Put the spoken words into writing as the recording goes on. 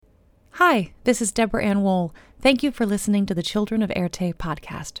Hi, this is Deborah Ann Wool. Thank you for listening to the Children of Erte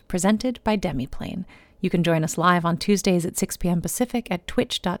podcast, presented by Demiplane. You can join us live on Tuesdays at 6 p.m. Pacific at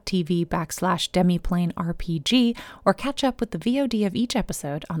twitch.tv/DemiplaneRPG, or catch up with the VOD of each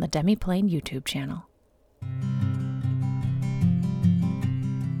episode on the Demiplane YouTube channel.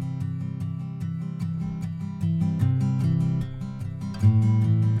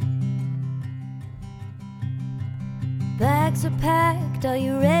 Bags are packed, are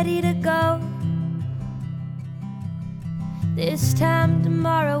you ready to go? This time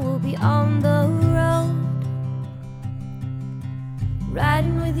tomorrow we'll be on the road,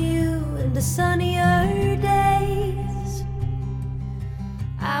 riding with you in the sunnier days.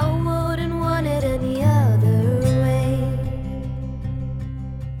 I wouldn't want it any other way.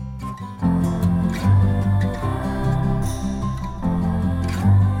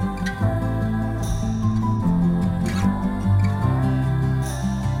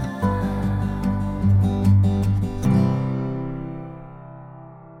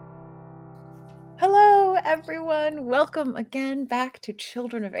 Everyone, welcome again back to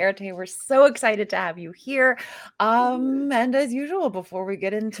Children of Erte. We're so excited to have you here. And as usual, before we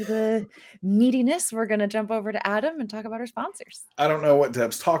get into the meatiness, we're going to jump over to Adam and talk about our sponsors. I don't know what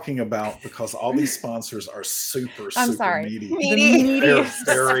Deb's talking about because all these sponsors are super meaty. They're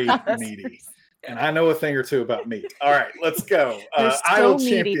very meaty. And I know a thing or two about meat. All right, let's go. Idle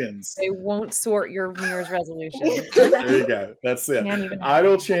Champions. They won't sort your New Year's resolution. There you go. That's it.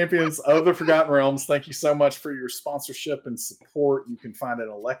 Idle Champions of the Forgotten Realms. Thank you so much for your sponsorship and support. You can find an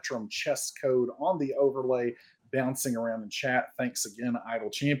Electrum chess code on the overlay bouncing around in chat. Thanks again, Idle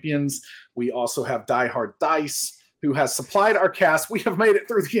Champions. We also have Die Hard Dice, who has supplied our cast. We have made it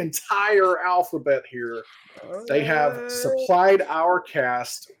through the entire alphabet here. They have supplied our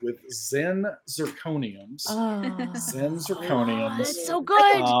cast with Zen Zirconiums. Zen Zirconiums. That's so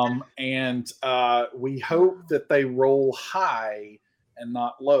good. And we hope that they roll high and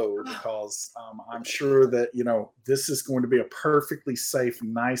not low, because I'm sure that, this is going to be a perfectly safe,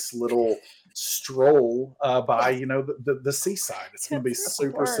 nice little stroll by, the seaside. It's going to be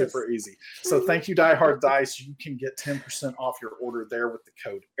super easy. So thank you, Die Hard Dice. You can get 10% off your order there with the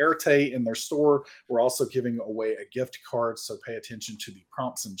code Erte in their store. We're also giving away a gift card, so pay attention to the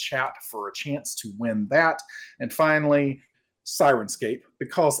prompts in chat for a chance to win that. And finally, Sirenscape,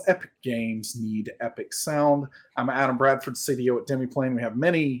 because epic games need epic sound. I'm Adam Bradford, CDO at Demiplane. We have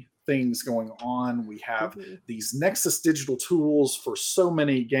many things going on. We have these Nexus digital tools for so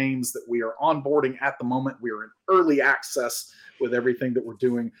many games that we are onboarding at the moment. We are in early access with everything that we're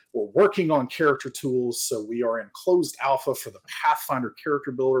doing. We're working on character tools, so we are in closed alpha for the Pathfinder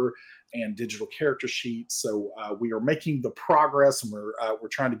character builder and digital character sheet. So we are making the progress, and we're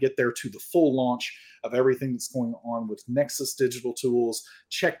trying to get there to the full launch of everything that's going on with Nexus digital tools.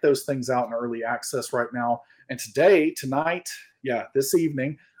 Check those things out in early access right now. And tonight, this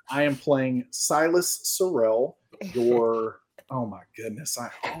evening, I am playing Silas Sorrell, your, oh my goodness,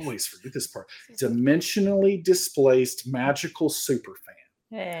 I always forget this part, dimensionally displaced magical superfan.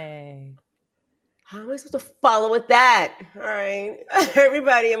 Hey. How am I supposed to follow with that? All right.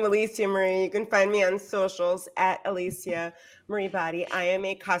 Everybody, I'm Alicia Marie. You can find me on socials at Alicia Marie Body. I am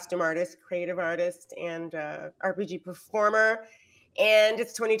a costume artist, creative artist, and RPG performer. And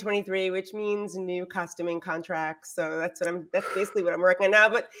it's 2023, which means new costuming contracts. So that's basically what I'm working on now.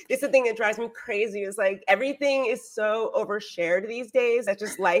 But this is the thing that drives me crazy is like everything is so overshared these days. That's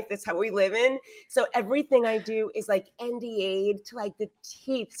just life. That's how we live in. So everything I do is like NDA'd to like the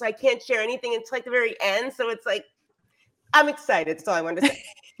teeth. So I can't share anything until like the very end. So it's like, I'm excited. That's all I wanted to say.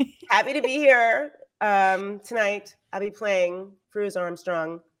 Happy to be here. Tonight, I'll be playing Fruz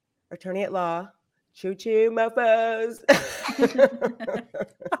Armstrong, attorney at law. Choo choo, mofos.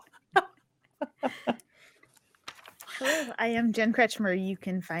 Hello, I am Jen Kretschmer. You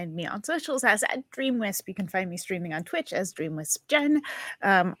can find me on socials as at DreamWisp. You can find me streaming on Twitch as DreamWisp Jen.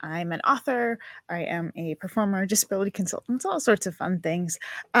 I'm an author. I am a performer, disability consultant, all sorts of fun things.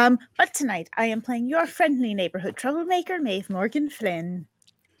 But tonight, I am playing your friendly neighborhood troublemaker, Maeve Morgan Flynn.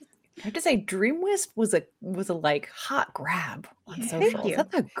 I have to say, DreamWisp was a like hot grab on socials.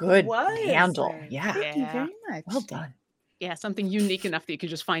 That's a good handle. Yeah. Thank you very much. Well done. Yeah, something unique enough that you could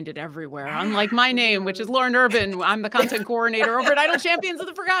just find it everywhere. Unlike my name, which is Lauren Urban. I'm the content coordinator over at Idle Champions of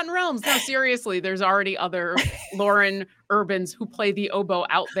the Forgotten Realms. No, seriously, there's already other Lauren Urbans who play the oboe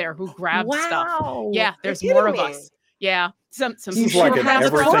out there who grab stuff. Yeah, there's more of us. Yeah. Some Seems like an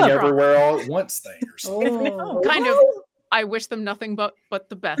everything everywhere all at once thing or something. Kind of. I wish them nothing but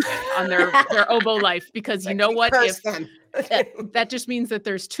the best on their oboe life, because you know what? That just means that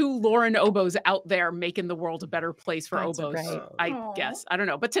there's 2 Lauren oboes out there making the world a better place for That's oboes. right. I Aw. guess. I don't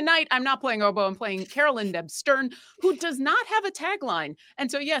know. But tonight I'm not playing oboe. I'm playing Carolyn Neb Stern, who does not have a tagline. And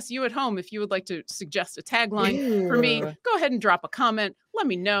so, yes, you at home, if you would like to suggest a tagline for me, Ooh. go ahead and drop a comment. Let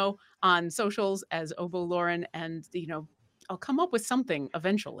me know on socials as Oboe Lauren, and I'll come up with something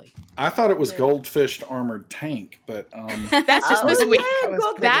eventually. I thought it was Goldfish Armored Tank, but That's just this week.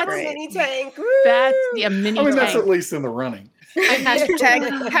 That's great. mini tank. That's Woo! mini I mean that's tank. at least in the running.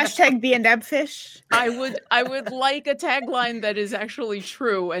 Hashtag be a Nebfish. I would like a tagline that is actually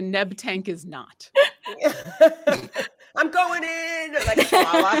true, and Neb Tank is not. I'm going in like a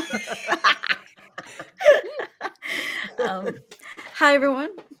chihuahua. Hi,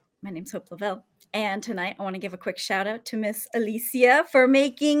 everyone. My name's Hope Lavelle. And tonight I want to give a quick shout out to Miss Alicia for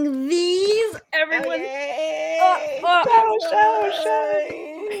making these. Everyone.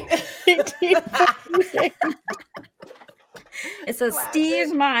 It says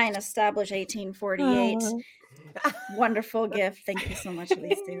Steve's Mine, established 1848. Wonderful gift. Thank you so much,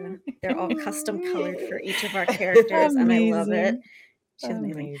 Alicia. They're all custom colored for each of our characters, and I love it. Amazing. She's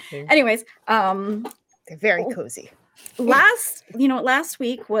amazing. Amazing. Anyways, They're very cozy. last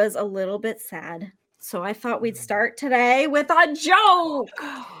week was a little bit sad, so I thought we'd start today with a joke.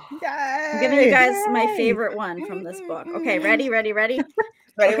 I'm giving you guys my favorite one from this book. Okay, ready? Ready.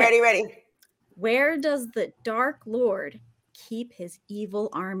 Where does the Dark Lord keep his evil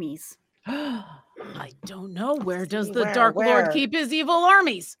armies? I don't know. Where does the Where? Dark Where? Lord keep his evil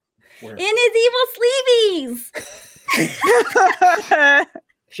armies? Where? In his evil sleeveys.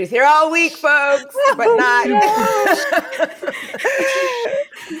 She's here all week, folks, but not.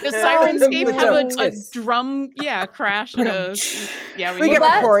 Does Sirenscape have a Twist. drum? Yeah, crash. And a, yeah, We need get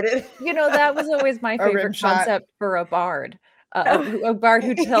that. recorded. That was always my A rim favorite shot. concept for a bard. A bard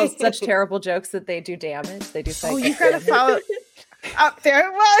who tells such terrible jokes that they do damage. They do Oh, psychic you gotta damage. follow. Oh, there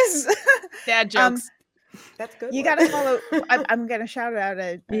it was. Dad jokes. That's good. You one. gotta follow. I'm gonna shout out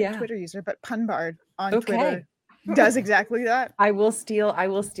a Yeah. Twitter user, but Punbard on Okay. Twitter does exactly that. I will steal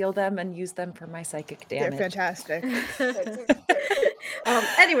them and use them for my psychic They're damage. fantastic.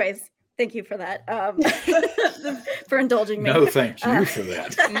 Anyways, thank you for that. For indulging me. No, thank you for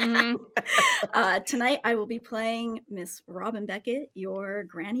that. Mhm. Tonight I will be playing Miss Robin Beckett, your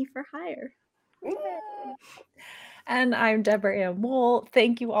granny for hire. And I'm Deborah Ann Wool.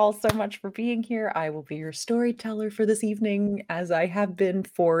 Thank you all so much for being here. I will be your storyteller for this evening, as I have been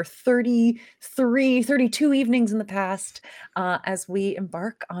for 32 evenings in the past, as we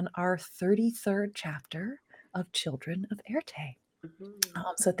embark on our 33rd chapter of Children of Erte.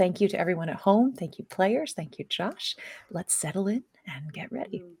 So thank you to everyone at home. Thank you, players. Thank you, Josh. Let's settle in and get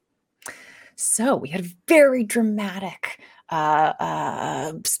ready. So we had a very dramatic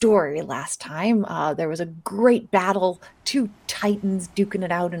story last time. There was a great battle, 2 titans duking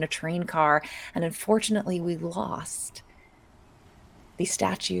it out in a train car, and unfortunately we lost the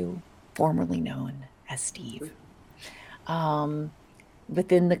statue formerly known as Steve.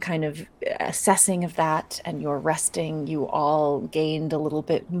 Within the kind of assessing of that and your resting, you all gained a little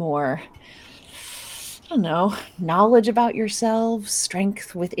bit more, I don't know, knowledge about yourselves.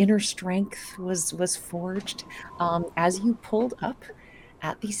 Strength with inner strength was forged as you pulled up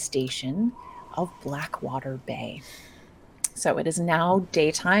at the station of Blackwater Bay. So it is now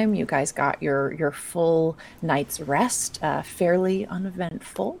daytime. You guys got your full night's rest, fairly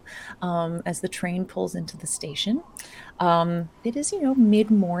uneventful, as the train pulls into the station. It is,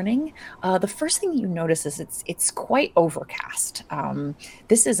 mid-morning. The first thing you notice is it's quite overcast.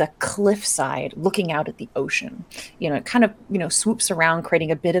 This is a cliffside looking out at the ocean. It kind of, swoops around,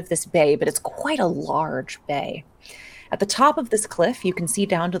 creating a bit of this bay, but it's quite a large bay. At the top of this cliff, you can see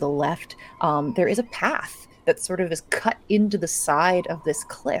down to the left, there is a path that sort of is cut into the side of this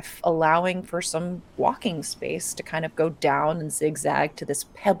cliff, allowing for some walking space to kind of go down and zigzag to this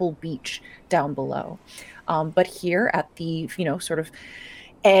pebble beach down below. But here at the, sort of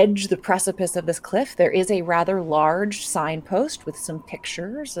edge, the precipice of this cliff, there is a rather large signpost with some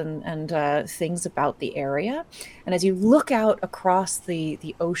pictures and things about the area. And as you look out across the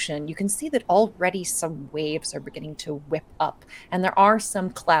ocean, you can see that already some waves are beginning to whip up. And there are some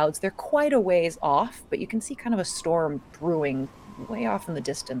clouds. They're quite a ways off, but you can see kind of a storm brewing way off in the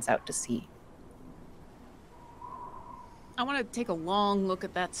distance out to sea. I want to take a long look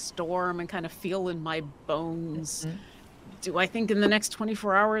at that storm and kind of feel in my bones. Mm-hmm. Do I think in the next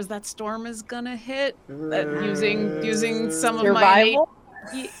 24 hours that storm is gonna hit? Using some of Survival?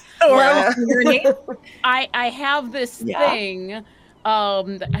 my Or your name? I have this Yeah. thing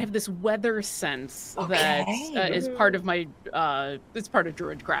I have this weather sense that Okay. is part of my it's part of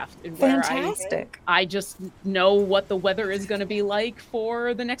Druidcraft, in where Fantastic. I just know what the weather is going to be like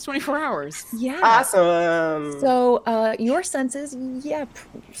for the next 24 hours. Yeah. Awesome. So your senses, yeah,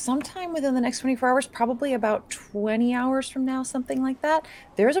 sometime within the next 24 hours, probably about 20 hours from now, something like that,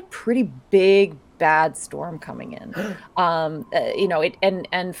 there's a pretty big bad storm coming in. You know, it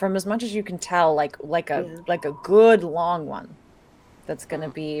and from as much as you can tell, like a good long one that's going to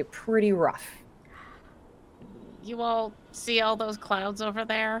be pretty rough. You all see all those clouds over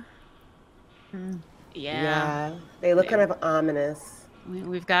there? Yeah. They look kind of ominous.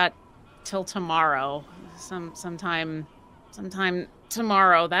 We've got till tomorrow. Sometime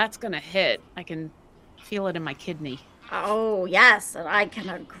tomorrow that's gonna hit. I can feel it in my kidney. Oh, yes, and I can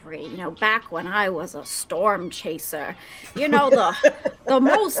agree. You know, back when I was a storm chaser, you know, the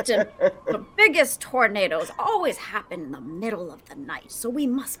biggest tornadoes always happen in the middle of the night, so we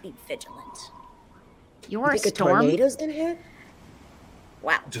must be vigilant. You're a You think a storm? tornado's gonna hit?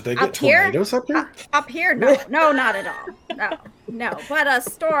 Wow. Do they Up get here? tornadoes up there? Up here? No, not at all. No. But a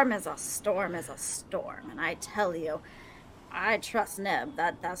storm is a storm is a storm, and I tell you, I trust Neb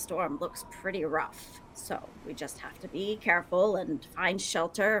that storm looks pretty rough. So we just have to be careful and find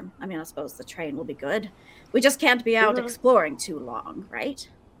shelter. I mean, I suppose the train will be good. We just can't be out exploring too long, right?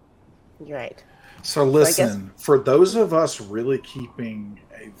 You're right. So listen, for those of us really keeping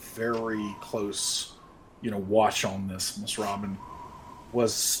a very close, watch on this, Miss Robin,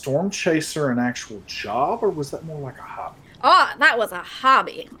 was Storm Chaser an actual job, or was that more like a hobby? Oh, that was a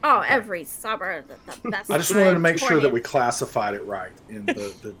hobby. Oh, every summer, the best. I just wanted to make sure that we classified it right in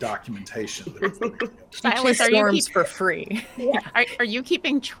the documentation. Silas, are you Storms for free. Are you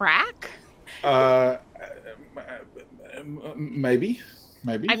keeping track? Maybe.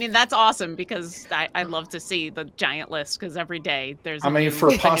 I mean, that's awesome, because I love to see the giant list, because every day there's.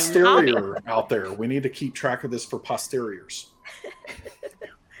 For posterior out there, we need to keep track of this for posteriors.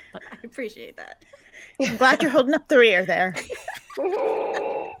 I appreciate that. I'm glad you're holding up the rear there.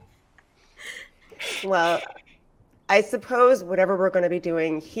 Well, I suppose whatever we're going to be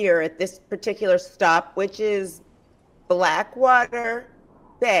doing here at this particular stop, which is Blackwater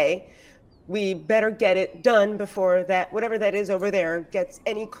Bay, we better get it done before that, whatever that is over there, gets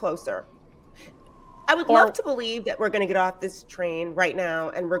any closer. I would love to believe that we're going to get off this train right now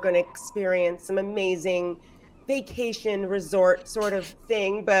and we're going to experience some amazing vacation resort sort of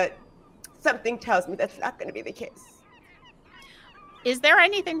thing, but something tells me that's not going to be the case. Is there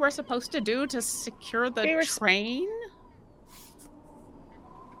anything we're supposed to do to secure the train?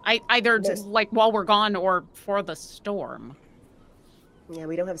 Either like while we're gone or for the storm. Yeah,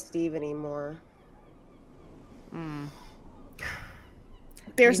 we don't have Steve anymore.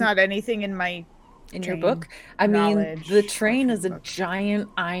 There's not anything in my your book. I mean, the train is a giant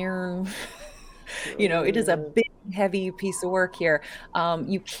iron. It is a big, heavy piece of work here.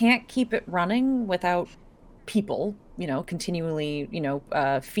 You can't keep it running without people, continually,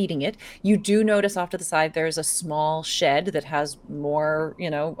 feeding it. You do notice off to the side there's a small shed that has more,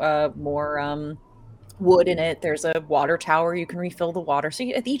 more wood in it. There's a water tower. You can refill the water. So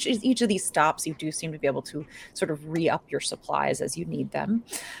at each of these stops, you do seem to be able to sort of re-up your supplies as you need them.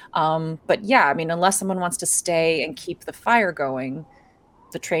 But yeah, I mean, unless someone wants to stay and keep the fire going,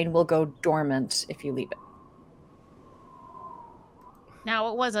 the train will go dormant if you leave it. Now,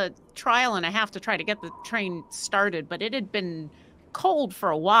 it was a trial and a half to try to get the train started, but it had been cold for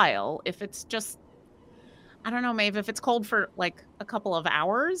a while. If it's just, I don't know, Maeve, if it's cold for like a couple of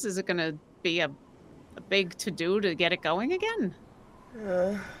hours, is it going to be a big to-do to get it going again?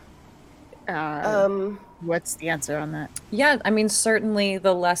 What's the answer on that? Yeah, I mean, certainly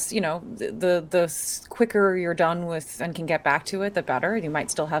the less, the quicker you're done with and can get back to it, the better. You might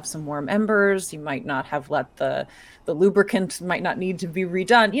still have some warm embers. You might not have let the lubricant might not need to be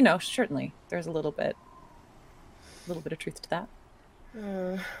redone. Certainly there's a little bit of truth to that.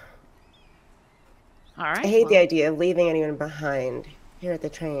 All right. I hate the idea of leaving anyone behind here at the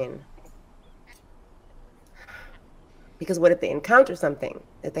train. Because what if they encounter something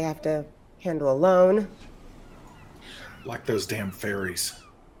that they have to handle alone? Like those damn fairies.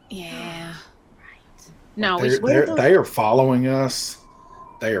 Yeah. Right. No, they are following us.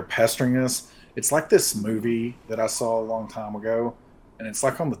 They are pestering us. It's like this movie that I saw a long time ago, and it's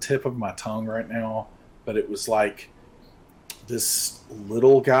like on the tip of my tongue right now, but it was like this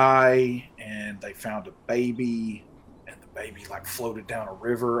little guy, and they found a baby, and the baby like floated down a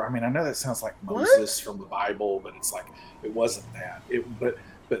river. I mean, I know that sounds like Moses from the Bible, but it's like, it wasn't that.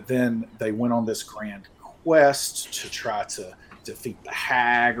 But then they went on this grand quest to try to defeat the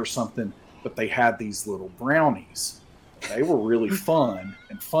hag or something, but they had these little brownies, they were really fun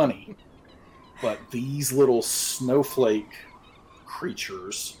and funny. But these little snowflake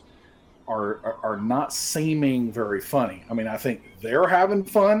creatures are not seeming very funny. I mean, I think they're having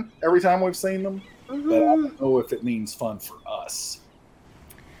fun every time we've seen them, but I don't know if it means fun for us.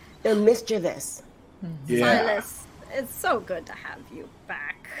 They're mischievous. Yeah. Silas, it's so good to have you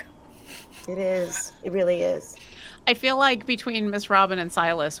back. It is. It really is. I feel like between Miss Robin and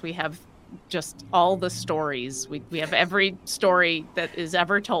Silas, we have just all the stories. We have every story that is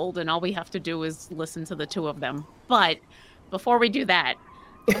ever told, and all we have to do is listen to the two of them. But before we do that,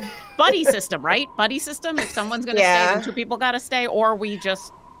 buddy system, right? Buddy system. If someone's going to stay, then two people got to stay, or we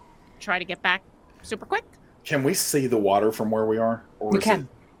just try to get back super quick. Can we see the water from where we are? Or You can.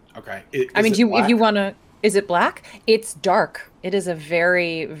 Okay. I mean, is it black? if you want to, is it black? It's dark. It is a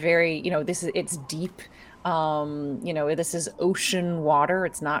very, very, it's deep. This is ocean water.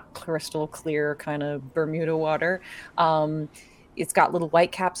 It's not crystal clear kind of Bermuda water. It's got little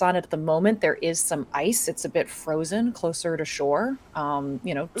white caps on it at the moment. There is some ice. It's a bit frozen closer to shore.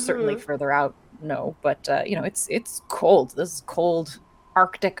 Certainly further out, no. But, it's cold. This is cold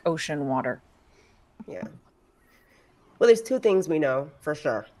Arctic Ocean water. Yeah. Well, there's two things we know for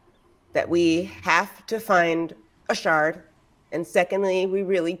sure. That we have to find a shard. And secondly, we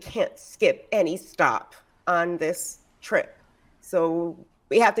really can't skip any stop on this trip. So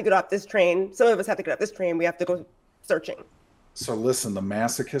we have to get off this train. Some of us have to get off this train. We have to go searching. So listen, the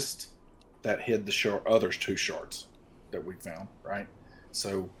masochist that hid the shard, there's two shards that we found, right?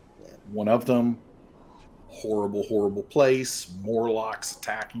 So one of them, horrible, horrible place, Morlocks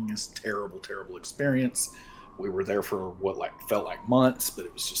attacking us, terrible, terrible experience. We were there for felt like months, but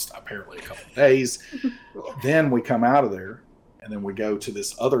it was just apparently a couple of days. Then we come out of there, and then we go to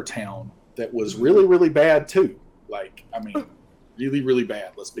this other town that was really, really bad too. Really, really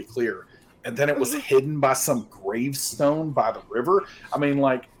bad. Let's be clear. And then it was hidden by some gravestone by the river. I mean,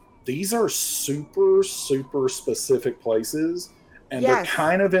 these are super, super specific places, and they're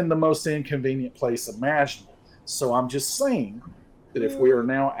kind of in the most inconvenient place imaginable. So I'm just saying that if we are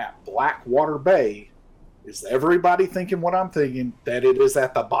now at Blackwater Bay, is everybody thinking what I'm thinking, that it is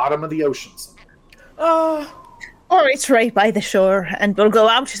at the bottom of the ocean somewhere? Or it's right by the shore, and we'll go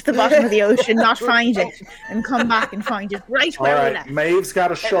out to the bottom of the ocean, not find it, and come back and find it right where we left. Maeve's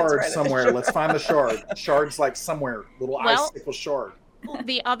got a shard somewhere. Let's find the shard. Shard's somewhere, little icicle shard.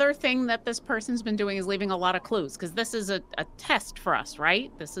 The other thing that this person's been doing is leaving a lot of clues, because this is a test for us, right?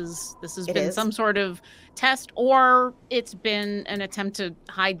 This has been some sort of test, or it's been an attempt to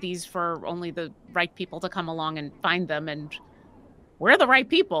hide these for only the right people to come along and find them, and we're the right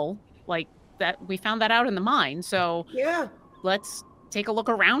people. That we found that out in the mine. So let's take a look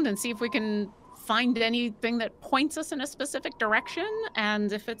around and see if we can find anything that points us in a specific direction.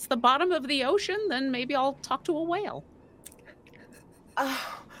 And if it's the bottom of the ocean, then maybe I'll talk to a whale.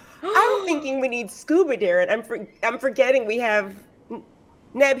 I'm thinking we need scuba, Darren. I'm forgetting we have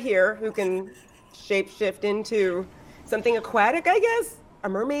Neb here who can shapeshift into something aquatic, I guess? A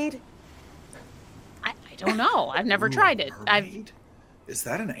mermaid? I don't know. I've never tried it. Is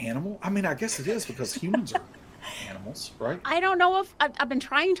that an animal? I mean, I guess it is, because humans are animals, right? I don't know if I've been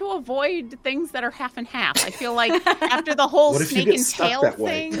trying to avoid things that are half and half. I feel like after the whole snake and tail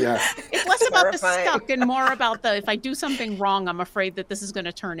thing, it's less about the stuck and more about if I do something wrong, I'm afraid that this is going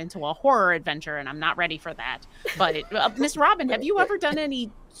to turn into a horror adventure, and I'm not ready for that. But Miss Robin, have you ever done any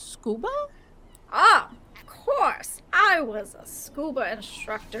scuba? Oh, of course. I was a scuba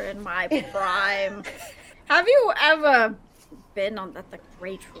instructor in my prime. Have you ever been on the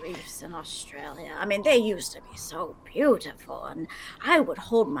Great Reefs in Australia? I mean, they used to be so beautiful, and I would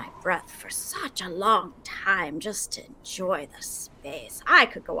hold my breath for such a long time just to enjoy the space. I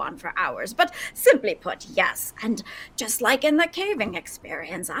could go on for hours, but simply put, yes. And just like in the caving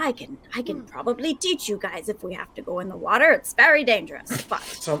experience, I can probably teach you guys if we have to go in the water. It's very dangerous, but...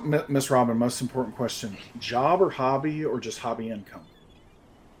 So, Miss Robin, most important question, job or hobby, or just hobby income?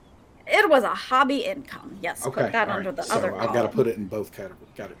 It was a hobby income. Yes, okay, put that under the other I've got to put it in both categories.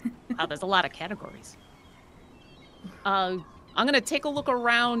 Got it. Oh, there's a lot of categories. I'm going to take a look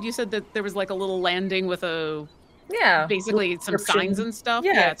around. You said that there was a little landing with basically some signs and stuff.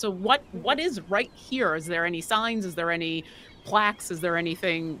 Yeah. So what is right here? Is there any signs? Is there any plaques? Is there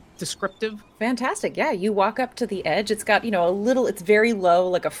anything descriptive? Fantastic. Yeah. You walk up to the edge. It's got, it's very low,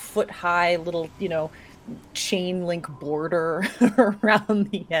 like a foot high little, chain link border around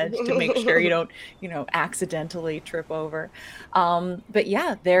the edge to make sure you don't, accidentally trip over. But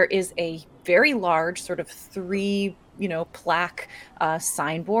yeah, there is a very large sort of 3, plaque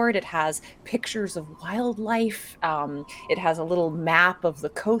signboard. It has pictures of wildlife. It has a little map of the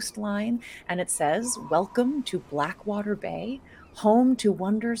coastline, and it says, "Welcome to Blackwater Bay, home to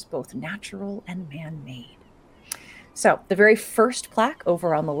wonders both natural and man-made." So the very first plaque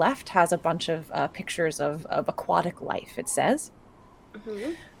over on the left has a bunch of pictures of aquatic life. It says,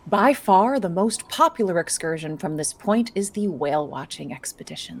 "By far the most popular excursion from this point is the whale watching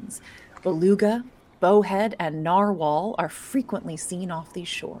expeditions. Beluga, bowhead, and narwhal are frequently seen off these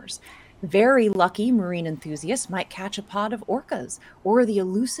shores. Very lucky marine enthusiasts might catch a pod of orcas, or the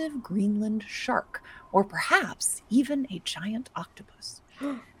elusive Greenland shark, or perhaps even a giant octopus.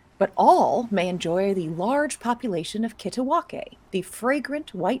 But all may enjoy the large population of kittiwake, the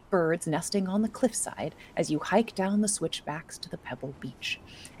fragrant white birds nesting on the cliffside as you hike down the switchbacks to the pebble beach."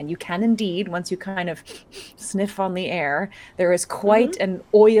 And you can indeed, once you kind of sniff on the air, there is quite an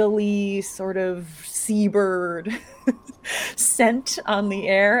oily sort of seabird scent on the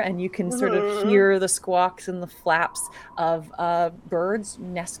air, and you can sort of hear the squawks and the flaps of birds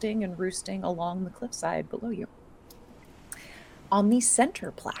nesting and roosting along the cliffside below you. On the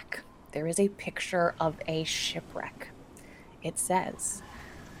center plaque, there is a picture of a shipwreck. It says,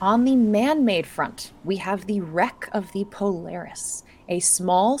 "On the man-made front, we have the wreck of the Polaris, a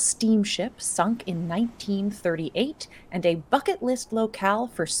small steamship sunk in 1938 and a bucket list locale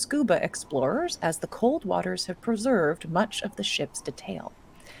for scuba explorers, as the cold waters have preserved much of the ship's detail.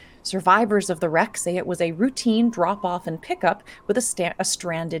 Survivors of the wreck say it was a routine drop-off and pickup with a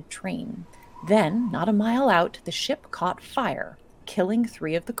stranded train. Then, not a mile out, the ship caught fire, killing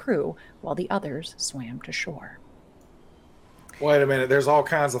 3 of the crew while the others swam to shore." Wait a minute. There's all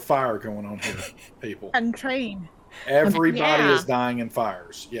kinds of fire going on here, people. And train. Everybody Yeah. is dying in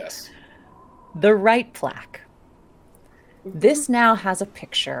fires. Yes. The right plaque. This now has a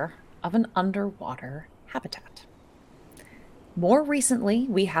picture of an underwater habitat. More recently,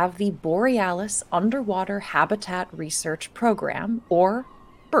 we have the Borealis Underwater Habitat Research Program, or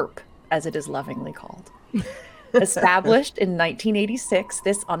BURP, as it is lovingly called. Established in 1986,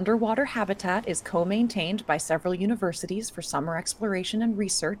 this underwater habitat is co-maintained by several universities for summer exploration and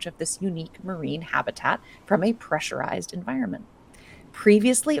research of this unique marine habitat from a pressurized environment.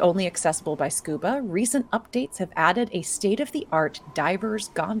 Previously only accessible by scuba, recent updates have added a state-of-the-art diver's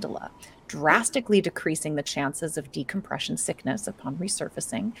gondola, drastically decreasing the chances of decompression sickness upon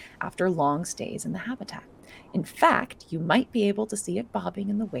resurfacing after long stays in the habitat. In fact, you might be able to see it bobbing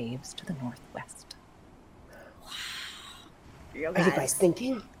in the waves to the northwest. Are you guys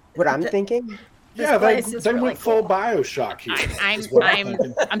thinking what I'm thinking? Yeah, they place is went really full cool. Bioshock here. I'm is what I'm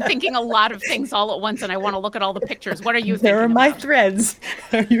thinking. I'm thinking a lot of things all at once, and I want to look at all the pictures. What are you There are thinking my about? threads.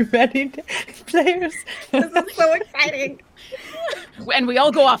 Are you ready, players? This is so exciting. And we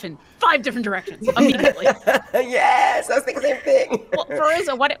all go off in 5 different directions immediately. Yes, I was thinking the same thing. Well,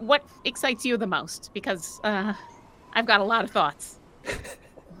 Feruza, what excites you the most? Because I've got a lot of thoughts. It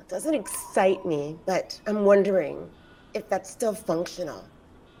doesn't excite me, but I'm wondering if that's still functional.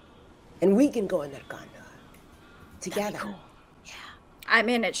 And we can go in that gondola together. I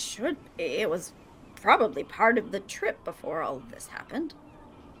mean, it was probably part of the trip before all of this happened.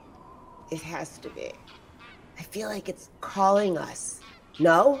 It has to be. I feel like it's calling us.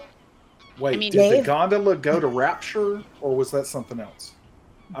 No? Wait, I mean, did the Dave? gondola go to Rapture, or was that something else?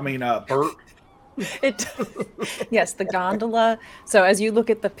 I mean, Bert. Yes, the gondola. So as you look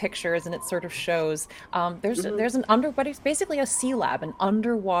at the pictures, and it sort of shows, there's an but it's basically a sea lab, an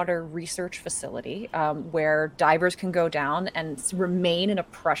underwater research facility where divers can go down and remain in a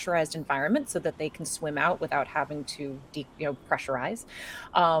pressurized environment so that they can swim out without having to pressurize.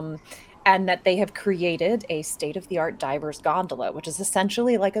 And that they have created a state-of-the-art diver's gondola, which is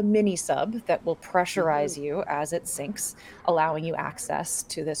essentially like a mini sub that will pressurize you as it sinks, allowing you access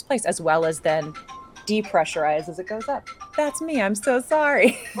to this place, as well as then depressurize as it goes up. That's me. I'm so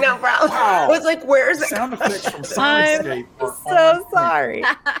sorry. No problem. Wow. I was like, where's it? Sound effects from I'm Soundscape are so on. sorry.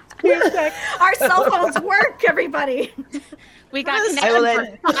 Our cell phones work, everybody. We got Where's- connection I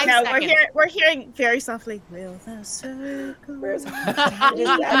for will 5 No, seconds. we're hearing very softly. Will the circle Where's I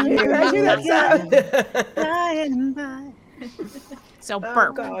hear that sound. by and by? So Oh,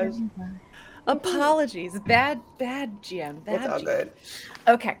 burp. gosh. Apologies. Bad GM. Bad It's all GM. good.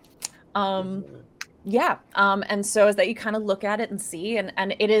 Okay. And so as that you kind of look at it and see, and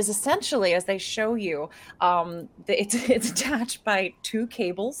it is essentially, as they show you, it's attached by 2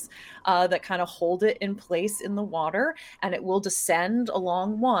 cables that kind of hold it in place in the water, and it will descend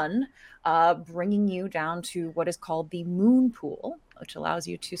along one, bringing you down to what is called the moon pool, which allows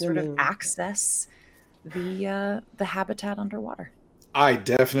you to sort of moon. access the habitat underwater. I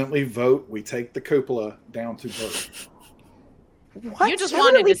definitely vote we take the cupola down to birth. What? You just How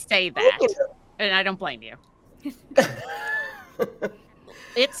wanted are we to say that, thinking? and I don't blame you.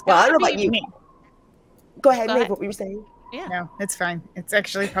 It's Well, I gotta don't know about be you. Go ahead, Go Maeve, ahead. what were you saying? Yeah. No, it's fine. It's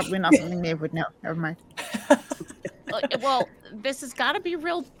actually probably not something Maeve would know. Never mind. Well, this has got to be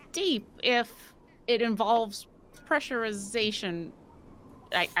real deep if it involves pressurization.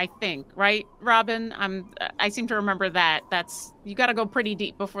 I think, right, Robin? I seem to remember that. You got to go pretty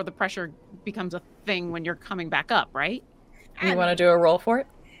deep before the pressure becomes a thing when you're coming back up, right? You want to do a roll for it?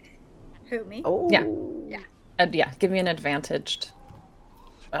 Who, me? Oh. Yeah. Yeah, give me an advantaged.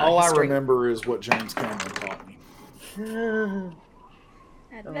 All I history. remember is what James Cameron taught me. Oh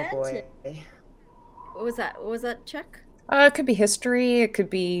Advantage. boy. What was that? What was that check? It could be history. It could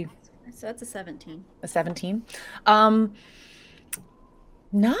be So that's a 17. a 17.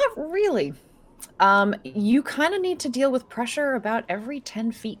 Not really. You kind of need to deal with pressure about every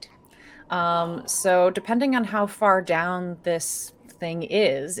 10 feet. So depending on how far down this thing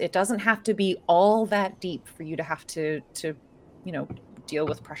is, it doesn't have to be all that deep for you to have to deal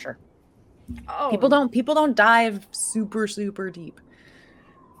with pressure. Oh, People don't dive super deep.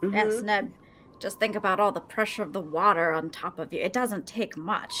 Yes, Mhm. Ned. Just think about all the pressure of the water on top of you. It doesn't take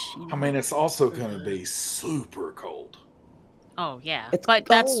much. You know? I mean, it's also going to be super cold. Oh yeah, It's but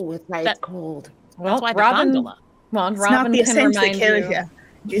cold. that's That's why that- it's cold. Well, why the Robin, gondola. well, It's Robin not the can ascent that remind kill you.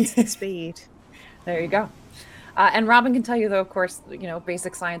 you. Instant speed. There you go. And Robin can tell you, though, of course,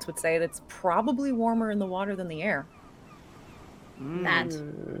 basic science would say that it's probably warmer in the water than the air. That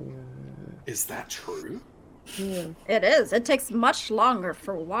Is that true? it is. It takes much longer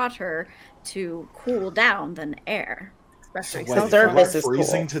for water to cool down than air. So Especially wait, if surface you're like is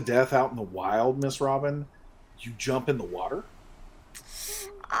freezing cool. to death out in the wild, Miss Robin, you jump in the water?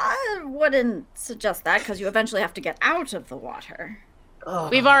 I wouldn't suggest that because you eventually have to get out of the water. Oh.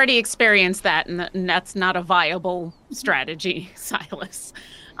 We've already experienced that, and that's not a viable strategy, Silas.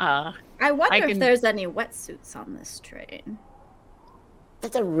 I wonder if can- there's any wetsuits on this train.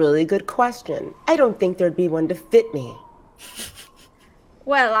 That's a really good question. I don't think there'd be one to fit me.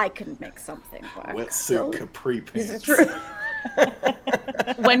 Well, I can make something work. Wetsuit capri This pants. is true.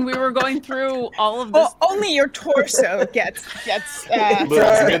 When we were going through all of this, Oh, only your torso gets Looks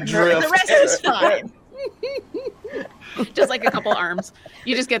good drift. the rest is fine. just like a couple arms,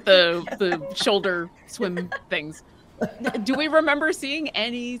 you just get the shoulder swim things. Do we remember seeing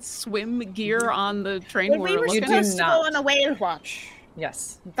any swim gear on the train? When we were You do supposed to go not. on a whale watch.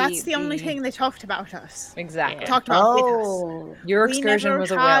 Yes. That's the only thing they talked about us. Exactly. Yeah. Talked about with us. Oh. Your We excursion never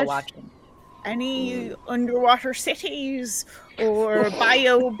was a whale had- watching. Any underwater cities or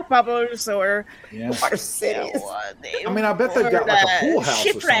bio bubbles or Yeah. Water cities. I mean, I bet they've got like a pool house or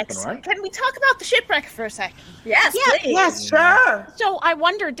shipwrecks. something, right? Can we talk about the shipwreck for a second? Yes, please. Yes, sure. So I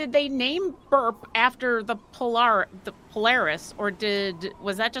wonder, did they name Burp after the Polaris, or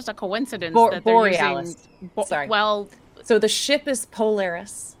was that just a coincidence that they're Borealis. using? Sorry. Well, So the ship is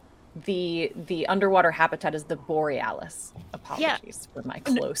Polaris. The underwater habitat is the Borealis. Apologies for my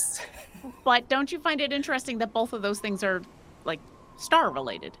close. but don't you find it interesting that both of those things are like star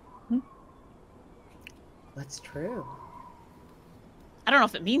related? That's true. I don't know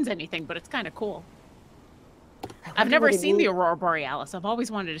if it means anything, but it's kind of cool. I I've wonder never what it seen the means. Aurora Borealis. I've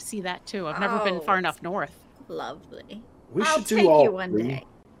always wanted to see that too. I've never been far Oh. enough north. Lovely. We I'll should do take all you one three. day.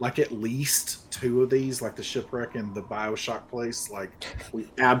 Like at least 2 of these, like the shipwreck and the BioShock place. Like we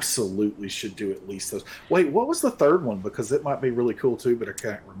absolutely should do at least those. Wait, what was the third one? Because it might be really cool too, but I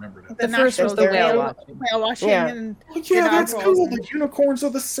can't remember it. The first was the National whale Whale watching. Whale watching Yeah. and Well, yeah, that's narwhals cool. and- The unicorns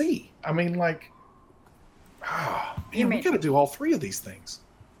of the sea. I mean, like, man, we mean- got to do all 3 of these things.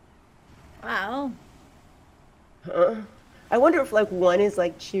 Well, I wonder if like one is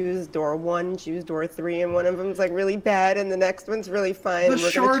like choose door 1, choose door 3, and one of them's like really bad, and the next one's really fine. The and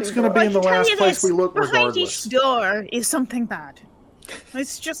we're shard's choose going to door be in the I can tell last you place this, we look behind regardless. each door is something bad.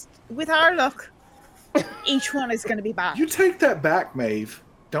 It's just, with our luck, each one is going to be bad. You take that back, Maeve.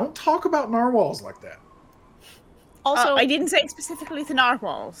 Don't talk about narwhals like that. Also, I didn't say specifically the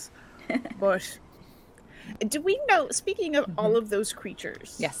narwhals, but do we know, speaking of all of those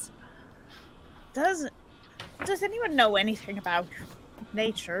creatures, Yes. does anyone know anything about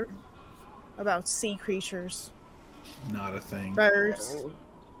nature? About sea creatures, Not a thing. birds?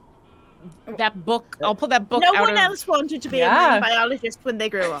 that book, I'll pull that book No out one of... else wanted to be Yeah. a marine biologist when they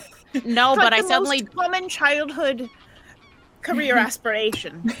grew up. No, It's but like I the suddenly... most common childhood career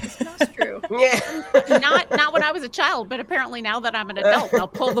aspiration. that's true. Yeah. not when I was a child, but apparently now that I'm an adult, I'll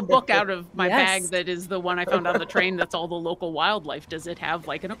pull the book out of my Yes. bag that is the one I found on the train that's all the local wildlife. Does it have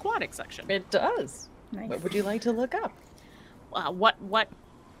like an aquatic section? It does. Nice. What would you like to look up? what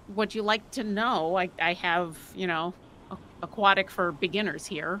would you like to know? I have, aquatic for beginners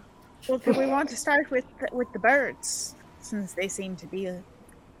here. Well, do we want to start with the birds, since they seem to be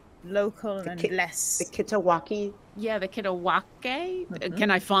local and less? The Kitawaki. Yeah, the Kitawake. Can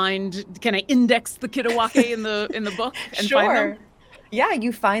I index the Kitawake in the book and find them? Yeah,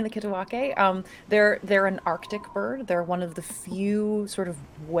 you find the Kitawake. They're an Arctic bird. They're one of the few sort of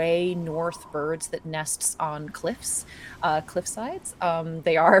way north birds that nests on cliffs, cliff sides.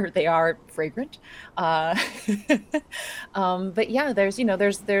 They are fragrant. But yeah,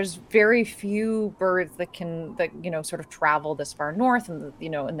 there's very few birds that sort of travel this far north and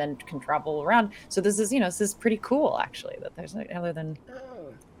and then can travel around. So this is pretty cool actually, that there's other than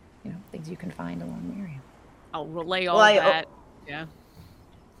things you can find along the area. I'll relay all that. Yeah.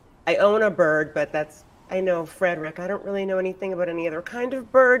 I own a bird, but I know Frederick. I don't really know anything about any other kind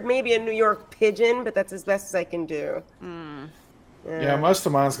of bird. Maybe a New York pigeon, but that's as best as I can do. Yeah, most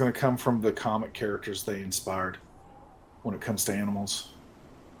of mine's going to come from the comic characters they inspired when it comes to animals.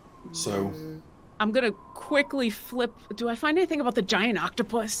 So I'm going to quickly flip. Do I find anything about the giant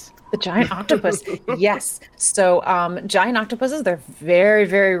octopus? The giant octopus, yes. So giant octopuses, they're very,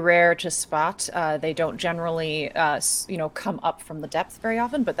 very rare to spot. They don't generally, come up from the depth very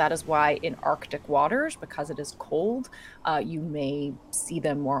often, but that is why in Arctic waters, because it is cold, you may see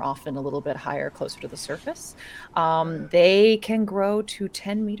them more often a little bit higher, closer to the surface. They can grow to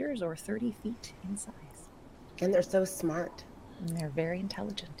 10 meters or 30 feet in size. And they're so smart. And they're very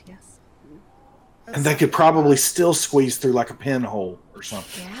intelligent, yes. And they could probably still squeeze through like a pinhole or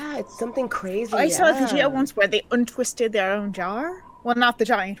something. Yeah, it's something crazy. I saw a video once where they untwisted their own jar. Well, not the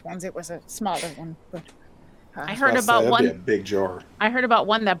giant ones. It was a smaller one. But I heard about that'd one. Be a big jar. I heard about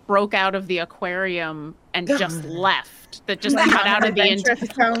one that broke out of the aquarium and just left. That just cut out of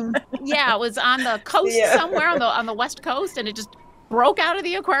the Yeah, it was on the coast somewhere on the west coast, and it just broke out of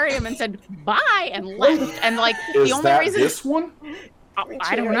the aquarium and said bye and left. And like the only reason this one.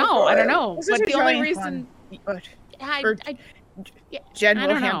 I don't know. But the only reason Jen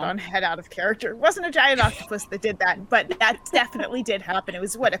will head out of character. It wasn't a giant octopus that did that, but that definitely did happen. It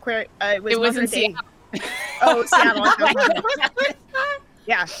was what aquarium? It was in Seattle. Oh, Seattle.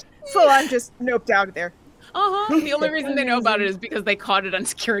 Yeah, full on just noped out of there. The only reason they know about it is because they caught it on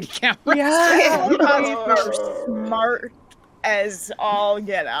security cameras. Yeah, they're smart as all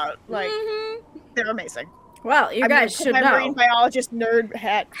get out. Like they're amazing. Well, you guys should know. Marine biologist nerd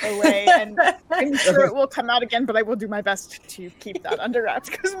hat away, and I'm sure it will come out again, but I will do my best to keep that under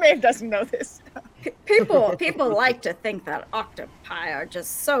wraps because Maeve doesn't know this. People like to think that octopi are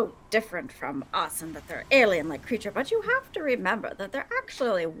just so different from us and that they're alien-like creature, but you have to remember that they're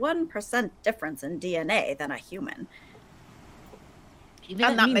actually 1% difference in DNA than a human.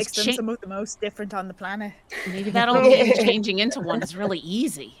 And that makes them some of the most different on the planet. Maybe that'll mean changing into one is really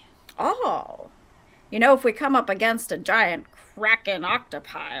easy. Oh. If we come up against a giant kraken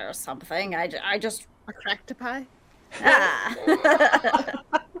octopi or something, I just... A cracktopie?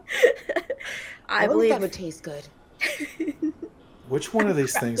 I believe that would taste good. Which one of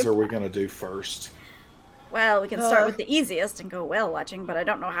these things are we going to do first? Well, we can start with the easiest and go whale watching, but I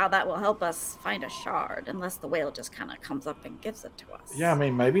don't know how that will help us find a shard unless the whale just kind of comes up and gives it to us. Yeah, I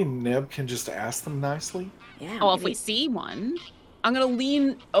mean, maybe Nib can just ask them nicely. Yeah. Oh, if we see one... I'm going to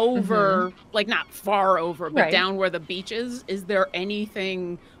lean over, like not far over, but down where the beach is. Is there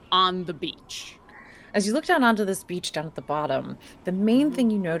anything on the beach? As you look down onto this beach down at the bottom, the main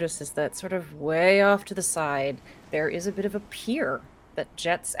thing you notice is that sort of way off to the side, there is a bit of a pier that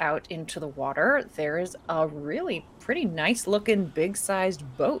jets out into the water. There is a really pretty nice looking big-sized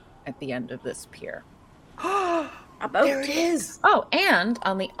boat at the end of this pier. A boat. There it is. Oh, and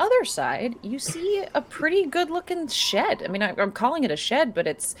on the other side, you see a pretty good-looking shed. I mean, I'm calling it a shed, but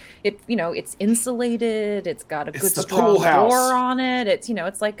it's insulated. It's got a good strong door on it.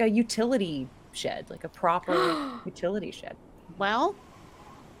 It's like a utility shed, like a proper utility shed. Well,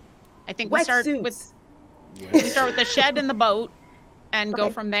 I think we start with the shed and the boat, and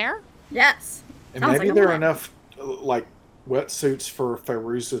go from there. Yes. And maybe there are enough like wetsuits for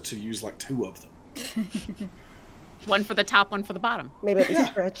Fairuza to use like 2 of them. One for the top, one for the bottom. Maybe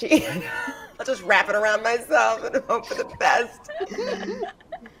it's stretchy. I'll just wrap it around myself and hope for the best.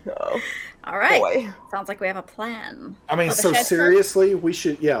 All right. Boy. Sounds like we have a plan. I mean, so seriously, we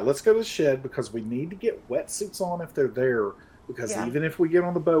should, let's go to the shed because we need to get wetsuits on if they're there. Because even if we get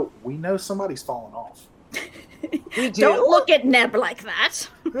on the boat, we know somebody's falling off. We do? Don't look at Neb like that.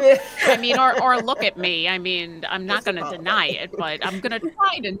 I mean, or look at me. I mean, I'm not going to deny it, but I'm going to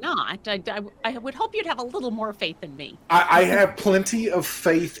try to not. I would hope you'd have a little more faith in me. I have plenty of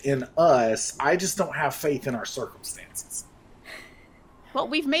faith in us. I just don't have faith in our circumstances. Well,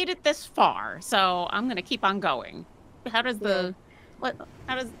 we've made it this far, so I'm gonna keep on going. How does the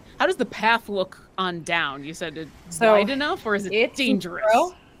how does the path look on down? You said it's wide enough, or is it dangerous?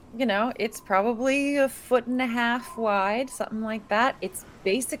 Well, you know, it's probably 1.5 feet wide, something like that. It's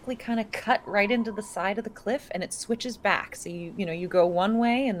basically kind of cut right into the side of the cliff, and it switches back. So you go one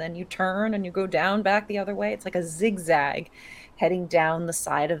way, and then you turn, and you go down back the other way. It's like a zigzag heading down the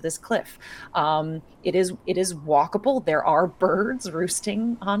side of this cliff. It is walkable. There are birds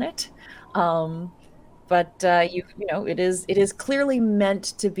roosting on it. But it is clearly meant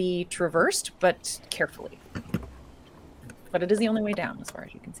to be traversed, but carefully. But it is the only way down, as far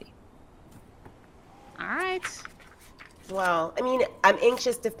as you can see. All right. Well, I mean, I'm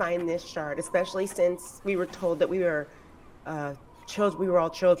anxious to find this shard, especially since we were told that we were children. We were all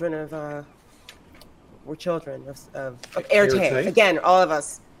children of. We're children of Airtay. Again, all of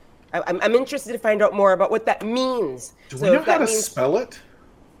us. I'm interested to find out more about what that means. Do we know how to spell it?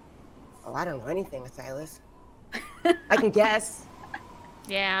 Oh, I don't know anything, Silas. I can guess.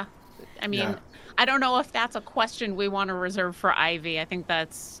 Yeah. I mean, I don't know if that's a question we want to reserve for Ivy. I think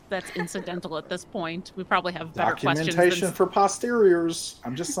that's incidental at this point. We probably have better questions. Documentation for posteriors.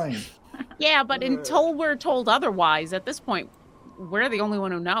 I'm just saying. Yeah, but until we're told otherwise, at this point, we're the only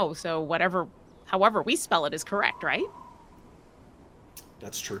one who knows. So however we spell it is correct, right?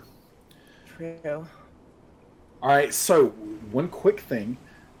 That's true. True. All right, so one quick thing.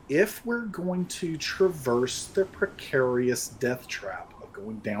 If we're going to traverse the precarious death trap of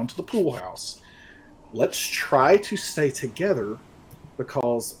going down to the pool house, let's try to stay together,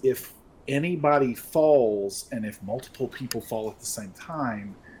 because if anybody falls and if multiple people fall at the same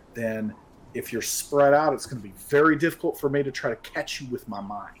time, then if you're spread out, it's going to be very difficult for me to try to catch you with my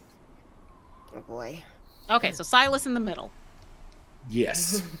mind. Oh boy. Okay, so Silas in the middle.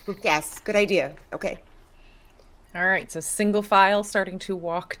 Yes. Yes, good idea. Okay. All right, so single file starting to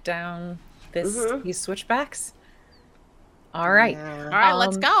walk down these switchbacks. All right. All right,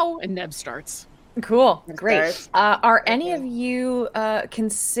 let's go. And Neb starts. Cool. Great. Are any of you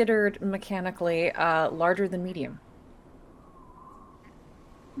considered mechanically larger than medium?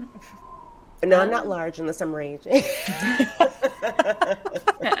 No, I'm not large unless I'm raging.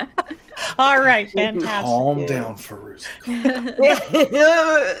 All right, fantastic. Calm down, Feruza.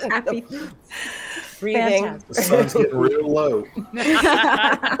 Happy. Breathing. Fantastic. The sun's getting real low.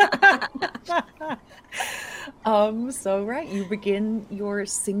 So right, you begin your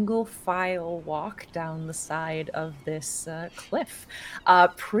single file walk down the side of this cliff.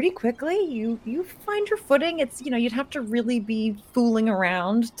 Pretty quickly, you find your footing. It's you'd have to really be fooling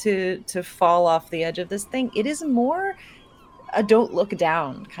around to fall off the edge of this thing. It is more a don't look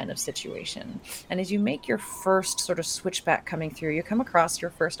down kind of situation. And as you make your first sort of switchback coming through, you come across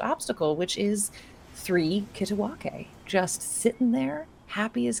your first obstacle, which is 3 Kitawake just sitting there,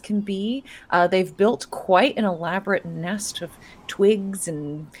 happy as can be. They've built quite an elaborate nest of twigs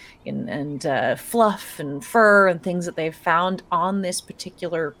and fluff and fur and things that they've found on this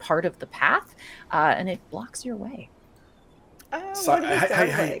particular part of the path, and it blocks your way. So,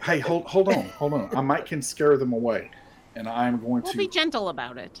 hey, hold on. I might can scare them away, and I'm going We'll to be gentle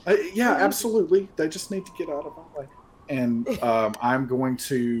about it. yeah, absolutely. They just need to get out of our way. And I'm going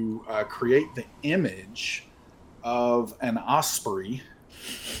to create the image of an osprey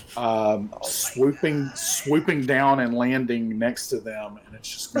swooping down and landing next to them, and it's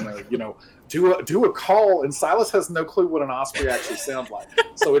just gonna, do a call. And Silas has no clue what an osprey actually sounds like,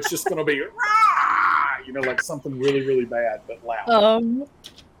 so it's just gonna be, like something really, really bad but loud.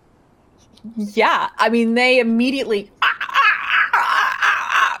 Yeah, I mean, they immediately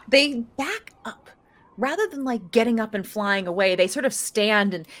they back up. Rather than like getting up and flying away, they sort of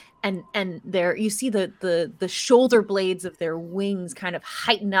stand and there you see the shoulder blades of their wings kind of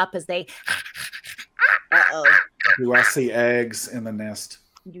heighten up as they. Do I see eggs in the nest?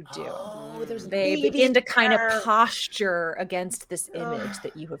 You do. Oh, there's they babies begin to kind there. of posture against this image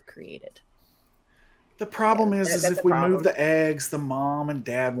that you have created. The problem is that's if a we problem. move the eggs, the mom and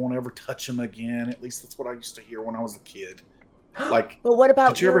dad won't ever touch them again. At least that's what I used to hear when I was a kid. Like, But what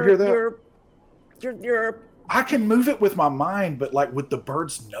about did you ever hear that? Your I can move it with my mind, but like, would the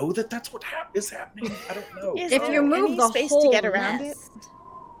birds know that that's what is happening? I don't know. Is If there you move any the space whole to get around it? nest-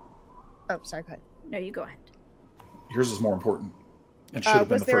 Oh, sorry, go ahead. No, you go ahead. Yours is more important. It should have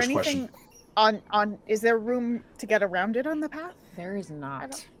been Was the there first anything question. on? Is there room to get around it on the path? There is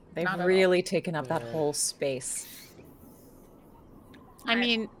not. They've not at all. really taken up that whole space. I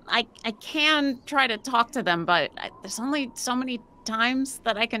mean, I can try to talk to them, but there's only so many times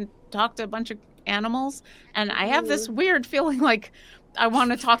that I can talk to a bunch of animals, and I have this weird feeling like I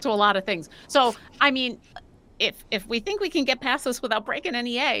want to talk to a lot of things. So, I mean, if we think we can get past this without breaking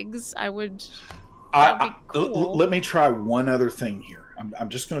any eggs, that would be cool. Let me try one other thing here. I'm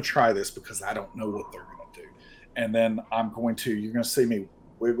just going to try this because I don't know what they're going to do. And then you're going to see me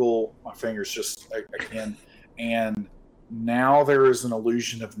wiggle my fingers just again. And now there is an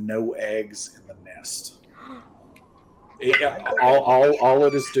illusion of no eggs in the nest. All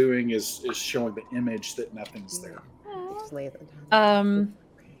it is doing is showing the image that nothing's there. Just lay them down.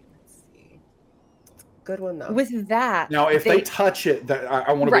 Okay, let's see. Good one though. With that, Now, if they touch it,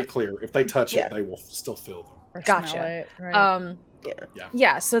 I want to be clear. If they touch Yeah. it, they will still feel them. Or Gotcha. smell it, right?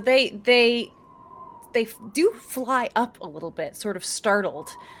 Yeah, so they do fly up a little bit, sort of startled,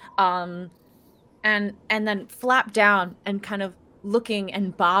 and then flap down and kind of looking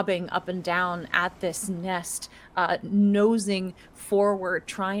and bobbing up and down at this nest, nosing forward,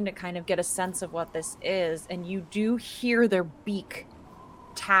 trying to kind of get a sense of what this is. And you do hear their beak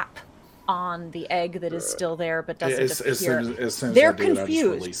tap on the egg that is still there, but doesn't appear. As soon as They're I do it, I just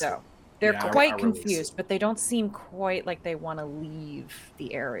confused, release though. it. They're Yeah, I quite release it. confused, but they don't seem quite like they want to leave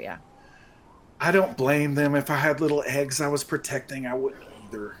the area. I don't blame them. If I had little eggs I was protecting, I wouldn't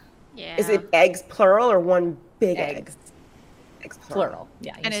either. Yeah. Is it eggs plural or one big egg? Eggs, Eggs plural.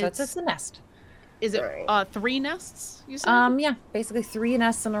 Yeah, And so it's- it's a nest. Is it Right. 3 nests? You said. Yeah, basically 3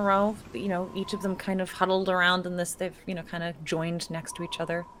 nests in a row. You know, each of them kind of huddled around in this. They've kind of joined next to each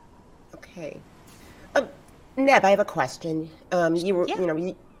other. Okay. Neb, I have a question.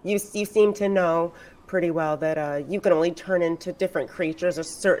 You seem to know pretty well that you can only turn into different creatures a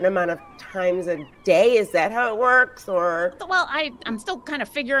certain amount of times a day. Is that how it works, or? Well, I'm still kind of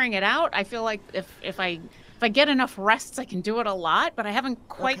figuring it out. I feel like if I get enough rests, I can do it a lot, but I haven't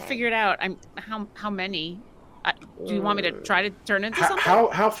quite Okay. figured out how many. Do you want me to try to turn into something?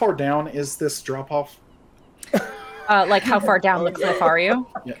 How far down is this drop off? Like how far down the cliff are you?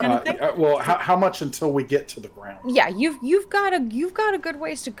 Kind of thing? Well, how much until we get to the ground? Yeah, you've got a good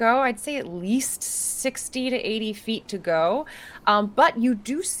ways to go. I'd say at least 60 to 80 feet to go. But you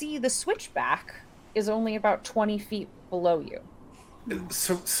do see the switchback is only about 20 feet below you.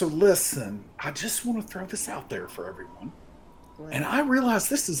 So listen, I just want to throw this out there for everyone. And I realize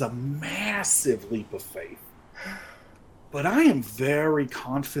this is a massive leap of faith. But I am very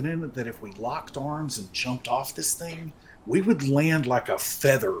confident that if we locked arms and jumped off this thing, we would land like a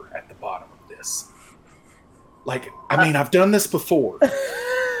feather at the bottom of this. I've done this before.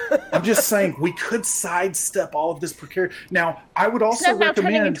 I'm just saying we could sidestep all of this precarious. Now, I would also It's not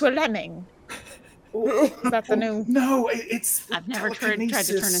turning recommend. into a lemming. Is that the new? No, it's. I've never tried to turn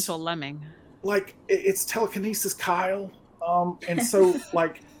telekinesis. into a lemming. It's telekinesis, Kyle. And so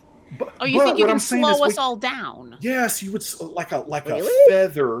Oh, you think you what can I'm saying slow is us all down? Yes, you would like a Really?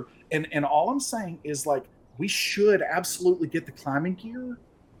 feather, and all I'm saying is we should absolutely get the climbing gear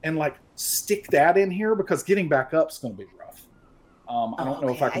and stick that in here because getting back up is going to be rough. I don't know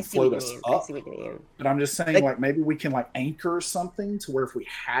if I can float us I up, see what you mean. but I'm just saying maybe we can anchor something to where if we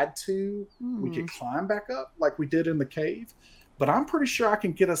had to, we could climb back up like we did in the cave. But I'm pretty sure I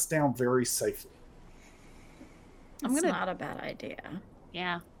can get us down very safely. It's not a bad idea.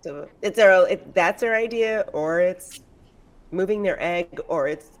 Yeah. So that's their idea, or it's moving their egg, or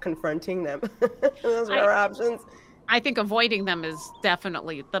it's confronting them. Those are our options. I think avoiding them is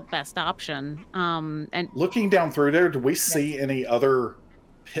definitely the best option. And Looking down through there, do we see any other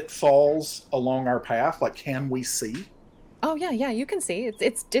pitfalls along our path? Can we see? Oh yeah, you can see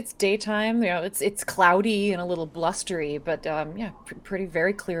it's daytime. It's cloudy and a little blustery, but pretty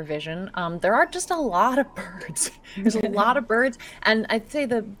very clear vision. There are just a lot of birds. There's a lot of birds, and I'd say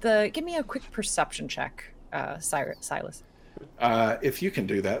the give me a quick perception check, Silas. If you can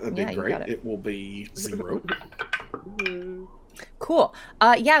do that, that'd Yeah, be you great. got it. It will be 0. Cool.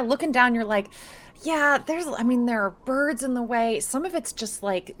 Looking down, you're like, yeah, there are birds in the way. Some of it's just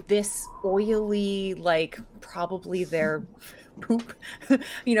this oily, probably their poop.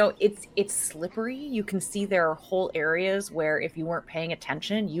 It's slippery. You can see there are whole areas where if you weren't paying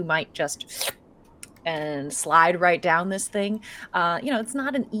attention, you might just and slide right down this thing. It's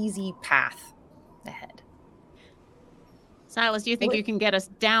not an easy path ahead. Silas, do you think you can get us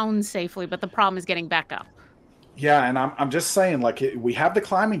down safely? But the problem is getting back up. Yeah, and I'm just saying, we have the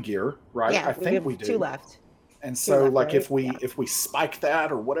climbing gear, right? Yeah, I think have we do. 2 left. And so, left, if right? we if we spike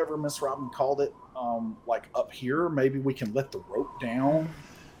that or whatever Miss Robin called it, up here, maybe we can let the rope down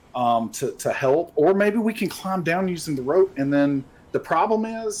to help, or maybe we can climb down using the rope. And then the problem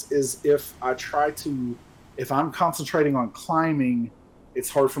is if I'm concentrating on climbing, it's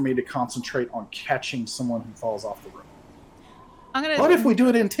hard for me to concentrate on catching someone who falls off the rope. But if we do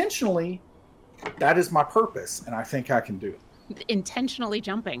it intentionally, that is my purpose, and I think I can do it. Intentionally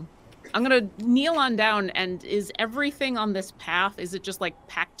jumping. I'm gonna kneel on down. And is everything on this path? Is it just like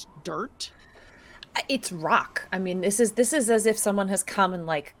packed dirt? It's rock. I mean, this is as if someone has come and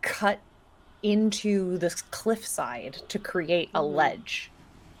like cut into this cliffside to create a ledge.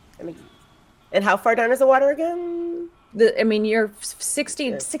 And how far down is the water again? I mean, you're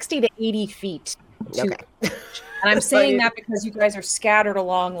 60 to 80 feet. Okay. And I'm saying that because you guys are scattered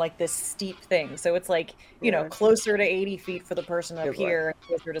along like this steep thing. So it's like, closer to 80 feet for the person up here, and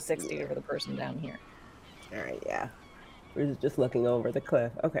closer to 60 for the person down here. All right, yeah. We're just looking over the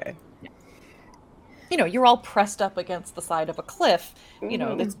cliff. Okay. You're all pressed up against the side of a cliff,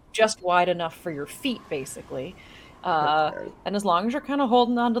 that's just wide enough for your feet, basically. And as long as you're kind of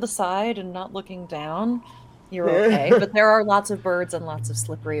holding onto the side and not looking down, you're okay. But there are lots of birds and lots of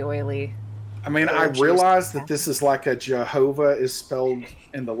slippery, oily. I mean, I realize that this is like a Jehovah is spelled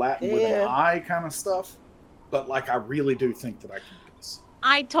in the Latin with an I kind of stuff, but like I really do think that I can do this.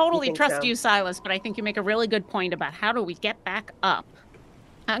 I totally trust you, Silas, but I think you make a really good point about how do we get back up.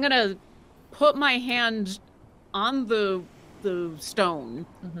 I'm gonna put my hand on the stone,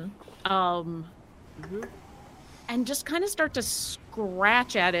 and just kind of start to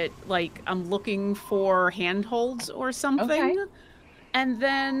scratch at it like I'm looking for handholds or something. Okay. And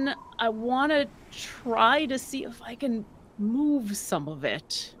then I want to try to see if I can move some of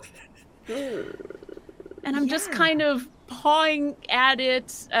it. And I'm just kind of pawing at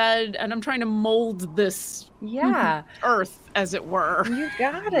it, and I'm trying to mold this earth, as it were. You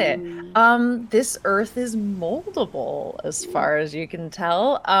got it. This earth is moldable, as far as you can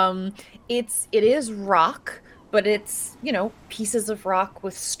tell. It is rock, but it's, pieces of rock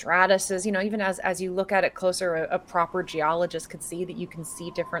with stratuses, even as you look at it closer, a proper geologist could see that you can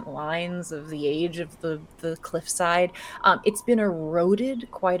see different lines of the age of the cliffside. It's been eroded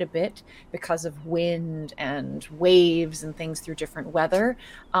quite a bit because of wind and waves and things through different weather.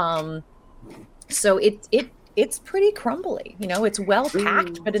 So it's pretty crumbly, it's well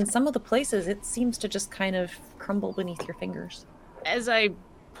packed, but in some of the places it seems to just kind of crumble beneath your fingers. As I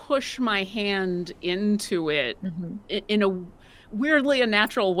push my hand into it in a weirdly a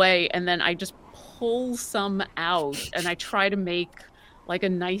natural way, and then I just pull some out and I try to make like a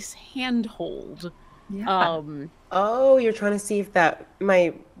nice handhold. Oh, you're trying to see if that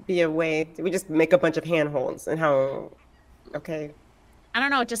might be a way. We just make a bunch of handholds and how. Okay. I don't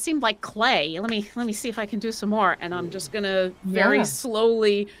know. It just seemed like clay. Let me see if I can do some more. And I'm just gonna very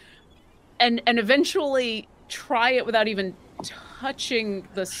slowly, and eventually try it without even touching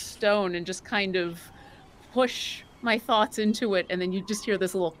the stone, and just kind of push my thoughts into it. And then you just hear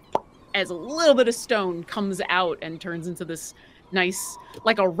this as a little bit of stone comes out and turns into this nice,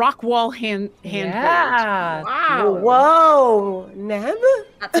 like a rock wall handhold. Wow. Whoa, Neb?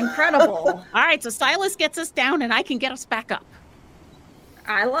 That's incredible. All right, so Silas gets us down and I can get us back up.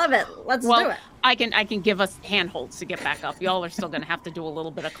 I love it. Let's do it. I can give us handholds to get back up. Y'all are still going to have to do a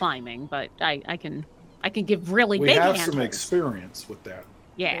little bit of climbing, but I can give really big handholds. We have some experience with that.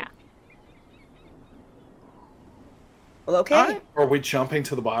 Yeah. Well, okay. Are we jumping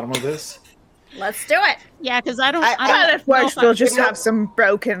to the bottom of this? Let's do it. Yeah, because I don't of course we'll just have some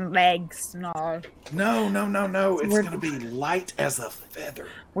broken legs and all. No. It's going to be light as a feather.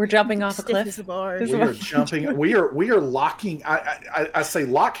 We're jumping off a cliff. We are jumping. We are locking. I say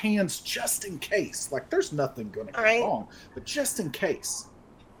lock hands just in case. Like there's nothing going to go wrong, but just in case.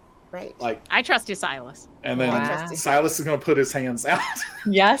 Right. Like I trust you, Silas. And then Silas is going to put his hands out.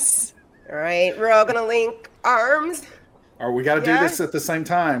 Yes. All right. We're all going to link arms. Or we got to do this at the same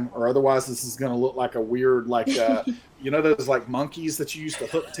time, or otherwise this is going to look like a weird, like, those like monkeys that you used to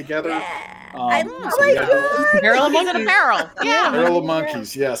hook together. Barrel of monkeys. Barrel. Yeah. Barrel of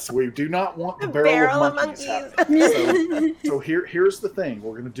monkeys. Yes, we do not want the barrel of monkeys happening. So here's the thing: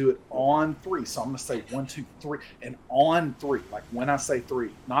 we're going to do it on 3. So I'm going to say 1, 2, 3, and on 3. Like when I say 3,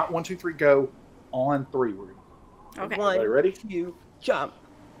 not 1, 2, 3, go. On 3, we're going to. Okay. Everybody ready? 2, jump.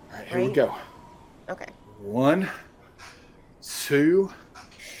 All right, here we go. Okay. 1, 2,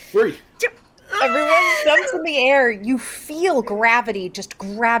 3. Everyone jumps in the air. You feel gravity just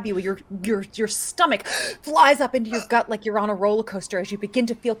grab you. Your stomach flies up into your gut like you're on a roller coaster as you begin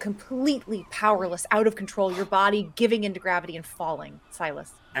to feel completely powerless, out of control. Your body giving into gravity and falling.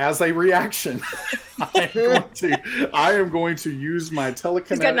 Silas. As a reaction, I am going to use my telekinetic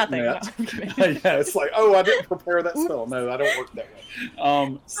He's got nothing. net. Yeah, it's like, I didn't prepare that spell. No, I don't work that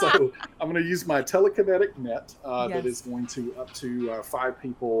way. So I'm going to use my telekinetic net that is going to up to 5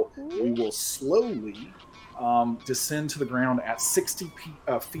 people. We will slowly descend to the ground at 60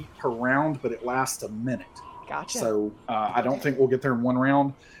 feet per round, but it lasts a minute. Gotcha. So I don't think we'll get there in 1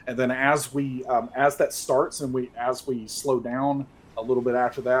 round. And then as that starts and as we slow down a little bit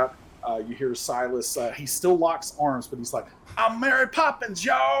after that, You hear Silas. He still locks arms, but he's like, "I'm Mary Poppins,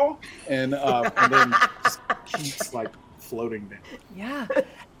 y'all," and then just keeps like floating down. Yeah.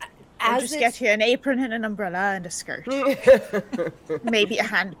 I'll As just it's- get you an apron and an umbrella and a skirt. Maybe a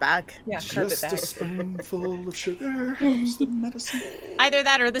handbag. Yeah, carpet Just a bag. spoonful of sugar helps the medicine. Either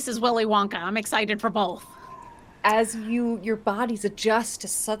that or this is Willy Wonka. I'm excited for both. As your bodies adjust to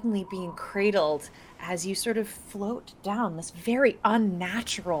suddenly being cradled, as you sort of float down this very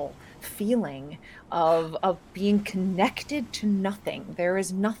unnatural feeling of being connected to nothing. There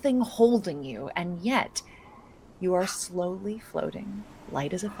is nothing holding you, and yet you are slowly floating,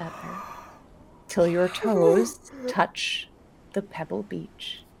 light as a feather, till your toes touch the pebble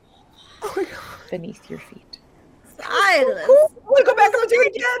beach beneath your feet. Silas. I want to go back and do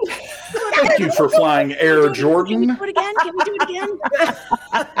it again. Thank you for flying Air Jordan. Do it again? Can we do it again?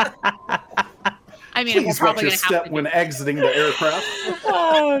 I mean, we're Please probably watch your going to have step to when exiting the aircraft.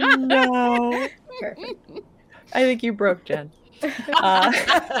 Oh no! Perfect. I think you broke Jen.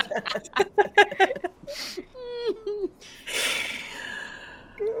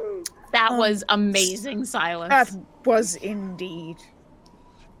 That was amazing, Silas. That was indeed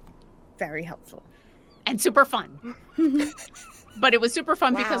very helpful. And super fun. But it was super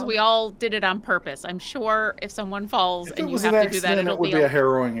fun because Wow. we all did it on purpose. I'm sure if someone falls If and it you was have an to do that, accident, it'll it would be be a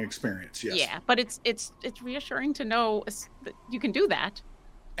harrowing experience. Yes. yeah. But it's reassuring to know that you can do that.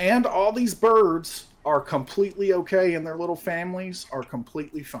 And all these birds are completely okay, and their little families are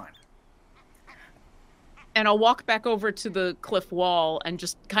completely fine. And I'll walk back over to the cliff wall and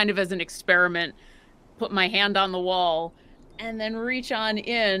just kind of as an experiment, put my hand on the wall and then reach on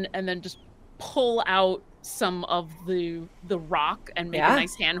in and then just pull out some of the rock and make Yeah. a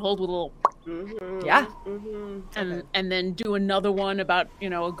nice handhold with a little Mhm, Yeah. mhm. and then do another one about,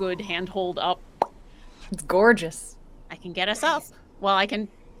 a good handhold up. It's gorgeous. I can get us up. Well, I can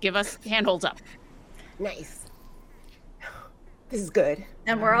give us handholds up. Nice. This is good.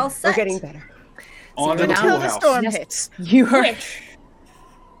 And we're all We're set. getting better. On to the now pool Until the house. storm Yes. hits. You are. Which,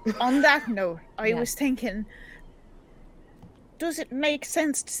 on that note, I Yes. was thinking, does it make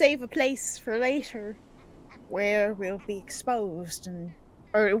sense to save a place for later where we'll be exposed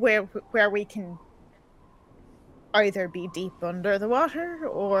or where we can either be deep under the water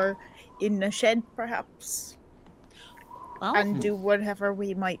or in a shed perhaps Well, and do whatever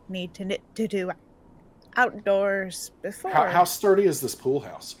we might need to do outdoors before? How sturdy is this pool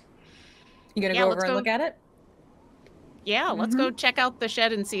house? You gonna Yeah, go let's over and go- look at it? yeah, let's go check out the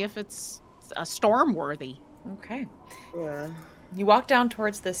shed and see if it's storm worthy. Okay. Yeah. You walk down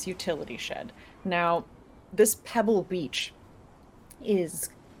towards this utility shed. Now, this pebble beach is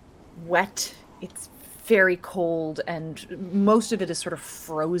wet. It's very cold, and most of it is sort of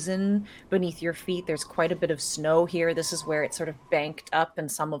frozen beneath your feet. There's quite a bit of snow here. This is where it's sort of banked up, and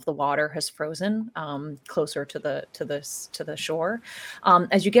some of the water has frozen closer to the shore.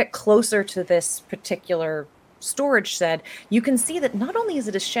 As you get closer to this particular storage shed, you can see that not only is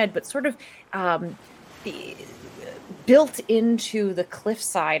it a shed, but sort of built into the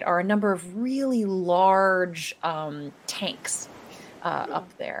cliffside are a number of really large tanks up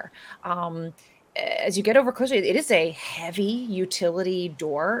there. As you get over closer, it is a heavy utility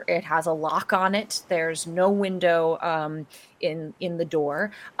door. It has a lock on it. There's no window in the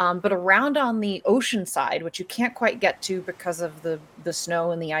door. But around on the ocean side, which you can't quite get to because of the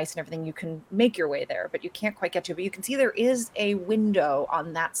snow and the ice and everything, you can make your way there, but you can't quite get to it. But you can see there is a window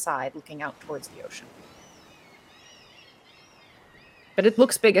on that side looking out towards the ocean. But it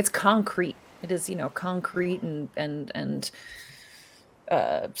looks big. It's concrete. It is, concrete and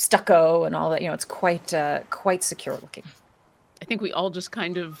stucco and all that. It's quite secure looking. I think we all just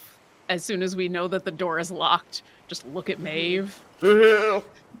kind of, as soon as we know that the door is locked, just look at Maeve. Mhm.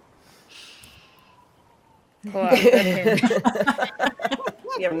 Well, I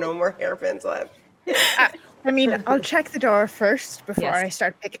You have no more hairpins left. mean, I'll check the door first before Yes. I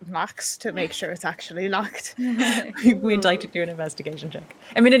start picking locks to make sure it's actually locked. We'd like to do an investigation check.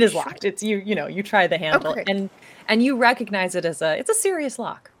 I mean, it is locked. It's you try the handle Okay. and you recognize it as it's a serious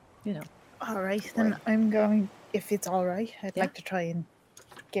lock. All right, then I'm going. If it's all right, I'd Yeah. like to try and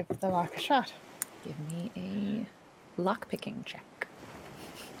give the lock a shot. Give me a lock picking check.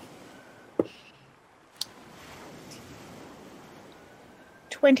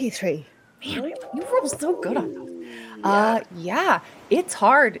 23. Man, you roll so good on those. Yeah, it's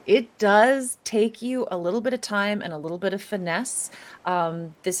hard. It does take you a little bit of time and a little bit of finesse.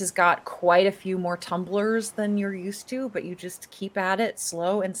 This has got quite a few more tumblers than you're used to, but you just keep at it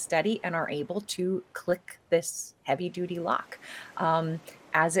slow and steady and are able to click this heavy duty lock.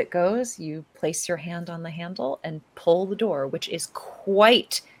 As it goes, you place your hand on the handle and pull the door, which is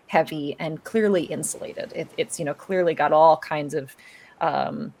quite heavy and clearly insulated. It's clearly got all kinds of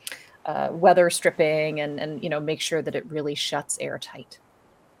weather stripping and make sure that it really shuts airtight.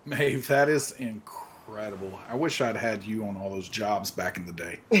 Maeve, that is incredible. I wish I'd had you on all those jobs back in the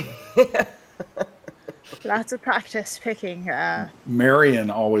day. Lots of practice picking. Marion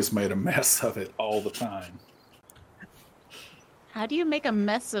always made a mess of it all the time. How do you make a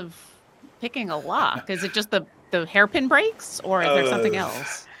mess of picking a lock? Is it just the hairpin breaks, or is there something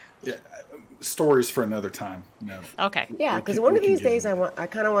else? Yeah, stories for another time. No. Okay. Yeah, because one of these days I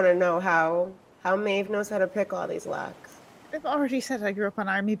kind of want to know how Maeve knows how to pick all these locks. I've already said I grew up on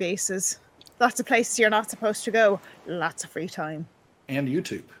army bases. Lots of places you're not supposed to go. Lots of free time. And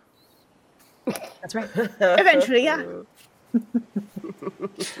YouTube. That's right. Eventually, yeah.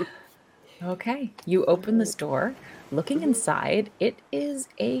 Okay, you open this door. Looking inside, it is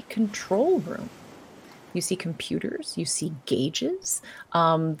a control room. You see computers, you see gauges.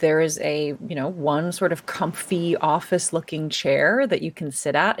 There is a, one sort of comfy office looking chair that you can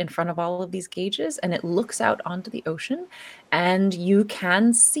sit at in front of all of these gauges, and it looks out onto the ocean, and you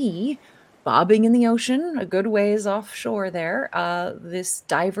can see bobbing in the ocean a good ways offshore there. This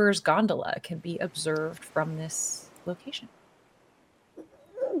diver's gondola can be observed from this location.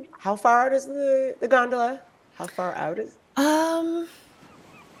 How far out is the gondola? How far out is?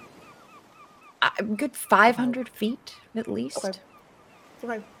 A good 500 feet at least.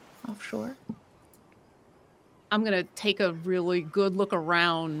 Okay. Offshore. I'm going to take a really good look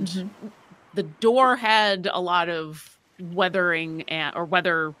around. Mm-hmm. The door had a lot of weathering or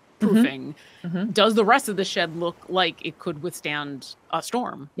weatherproofing. Mm-hmm. Does the rest of the shed look like it could withstand a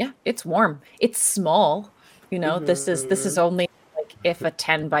storm? Yeah, it's warm. It's small. This is only like if a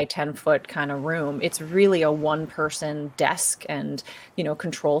 10 by 10 foot kind of room. It's really a one person desk and,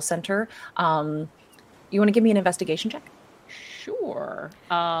 control center. You want to give me an investigation check? Sure.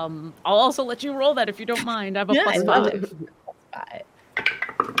 I'll also let you roll that if you don't mind. I have a +5.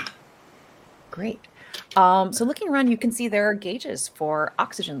 Great. So looking around, you can see there are gauges for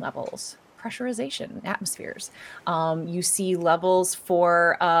oxygen levels, pressurization, atmospheres. You see levels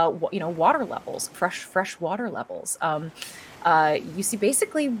for, water levels, fresh water levels. You see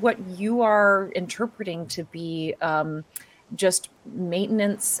basically what you are interpreting to be just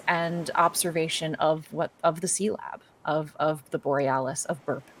maintenance and observation of the sea lab, of the Borealis, of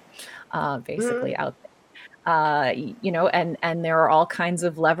Burp, basically out there. And there are all kinds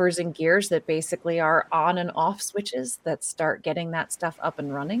of levers and gears that basically are on and off switches that start getting that stuff up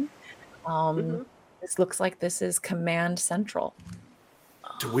and running. This looks like this is command central.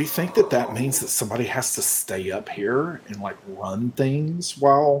 Do we think that means that somebody has to stay up here and run things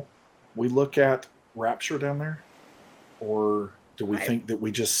while we look at Rapture down there? Or do we think that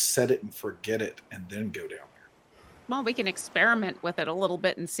we just set it and forget it and then go down there? Well, we can experiment with it a little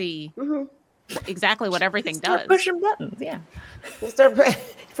bit and see exactly what everything Start does. pushing buttons, yeah.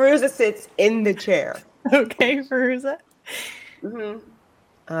 Feruza sits in the chair. Okay, Feruza.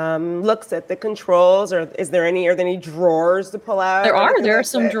 Looks at the controls, or are there any drawers to pull out? There are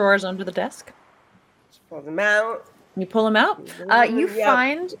some drawers under the desk. Pull them out. You pull them out. You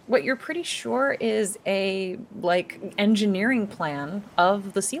find what you're pretty sure is a engineering plan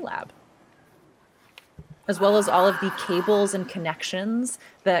of the sea lab, as well as all of the cables and connections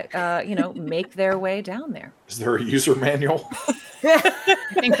that make their way down there. Is there a user manual? I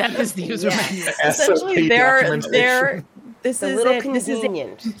think that is the user manual. Essentially, this is a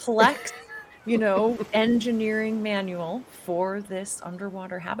complex, engineering manual for this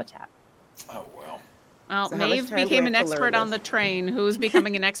underwater habitat. Oh, well. Well, So Maeve became an expert on the train. Who's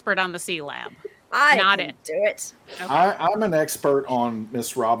becoming an expert on the sea lab? I can do it. Okay. I'm an expert on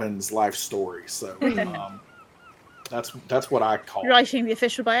Miss Robin's life story, so that's what I call it. Writing the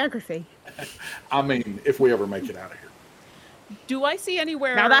official biography. I mean, if we ever make it out of here. Do I see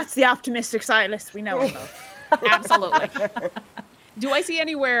anywhere? Now that's the optimistic stylist we know about. Absolutely. Do I see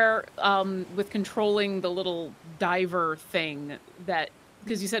anywhere with controlling the little diver thing that,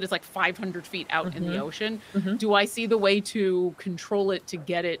 because you said it's 500 feet out in the ocean, do I see the way to control it to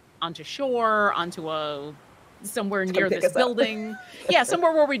get it onto shore, onto somewhere near this building? Yeah,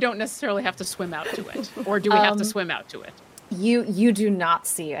 somewhere where we don't necessarily have to swim out to it. Or do we have to swim out to it? You do not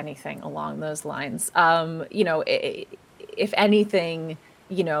see anything along those lines. If anything,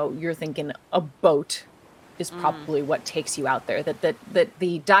 you're thinking a boat is probably what takes you out there. That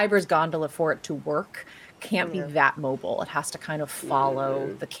the diver's gondola, for it to work, can't be that mobile. It has to kind of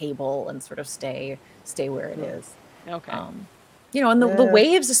follow the cable and sort of stay where it is. Okay. And the Yeah.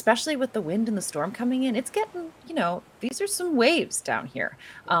 waves, especially with the wind and the storm coming in, it's getting, these are some waves down here.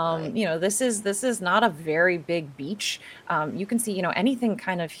 This is not a very big beach. You can see, anything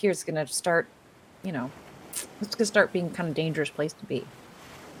kind of here is going to start, it's going to start being kind of dangerous place to be.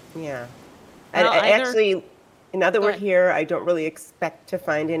 Yeah. Well, I either- actually, now that Go we're ahead. here, I don't really expect to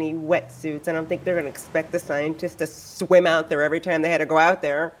find any wetsuits. I don't think they're going to expect the scientists to swim out there every time they had to go out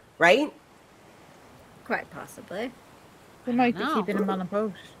there, right? Quite possibly. They might be know. keeping him on a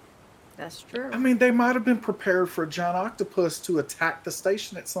boat. That's true. I mean, they might have been prepared for a giant octopus to attack the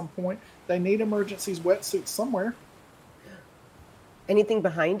station at some point. They need emergencies wetsuits somewhere. Anything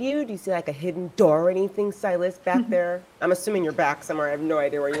behind you? Do you see like a hidden door or anything, Silas, back there? I'm assuming you're back somewhere. I have no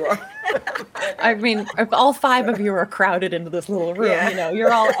idea where you are. I mean, if all 5 of you are crowded into this little room, Yeah.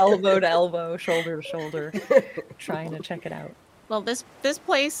 you're all elbow to elbow, shoulder to shoulder, trying to check it out. Well, this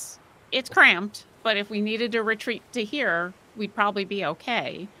place, it's cramped, but if we needed to retreat to here, we'd probably be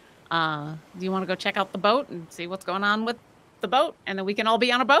okay. Do you want to go check out the boat and see what's going on with the boat, and then we can all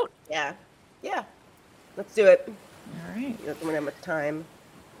be on a boat? Yeah. Let's do it. All right. You don't have much time.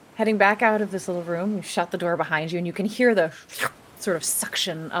 Heading back out of this little room, you shut the door behind you, and you can hear the sort of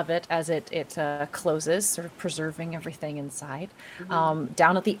suction of it as it closes, sort of preserving everything inside.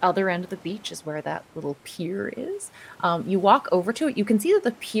 Down at the other end of the beach is where that little pier is. You walk over to it. You can see that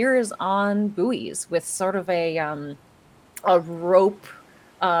the pier is on buoys with sort of a rope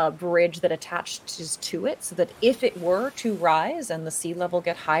bridge that attaches to it, so that if it were to rise and the sea level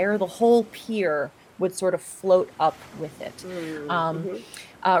get higher, the whole pier would sort of float up with it.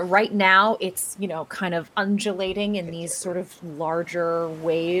 Right now, it's kind of undulating in these sort of larger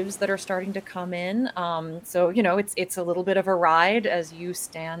waves that are starting to come in. So it's a little bit of a ride as you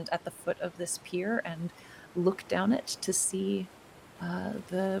stand at the foot of this pier and look down it to see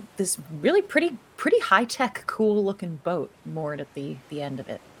this really pretty high tech, cool looking boat moored at the end of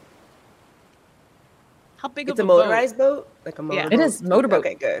it. How big It's of a boat? motorized boat? Like a Yeah. motorboat? It is motorboat.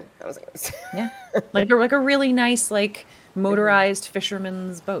 Okay, good. I was going to say. Yeah, like a really nice motorized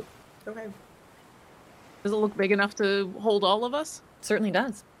fisherman's boat. Okay. Does it look big enough to hold all of us? Certainly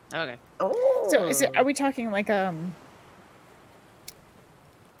does. Okay. Oh. So are we talking like are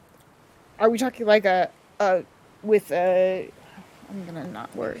we talking like with a I'm gonna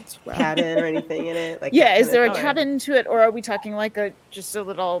not words well. cabin or anything in it? Like Yeah, that is there a kind of- cabin to it, or are we talking like just a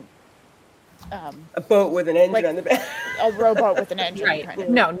little A boat with an engine like- on the back. a rowboat with an engine? Right. Kind of.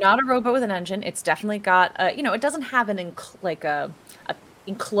 No, not a rowboat with an engine. It's definitely got it doesn't have an a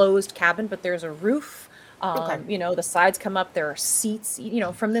enclosed cabin, but there's a roof. Okay. The sides come up. There are seats.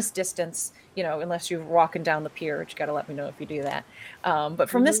 From this distance, unless you're walking down the pier, which you got to let me know if you do that. But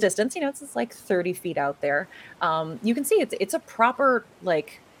from this distance, it's like 30 feet out there. You can see it's a proper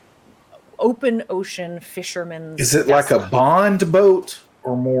open ocean fisherman's. Is it like a vessel. bond boat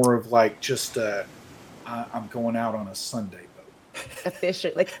or more of like just I'm going out on a Sunday boat?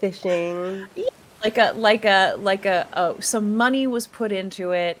 Fishing. Some money was put into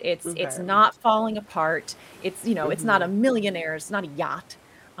it. It's Okay. not falling apart. It's it's not a millionaire. It's not a yacht.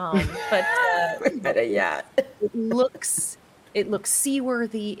 But At a yacht. it looks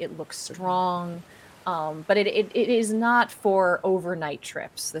seaworthy. It looks strong. But it is not for overnight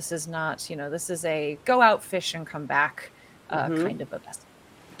trips. This is not this is a go out fish and come back kind of a vessel.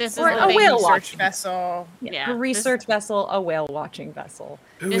 This is Or the a thing- whale research watching vessel. Yeah, a research vessel, a whale watching vessel.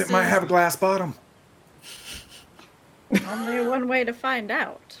 Ooh, This it might is- have a glass bottom. Only one way to find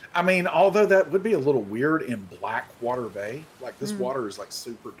out. I mean, although that would be a little weird in Blackwater Bay. Like this water is like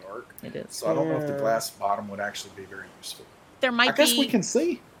super dark. It is. So I don't know if the Yeah. glass bottom would actually be very useful. There might I guess be we can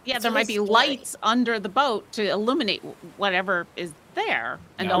see. Yeah, It's there might really be scary. lights under the boat to illuminate whatever is there,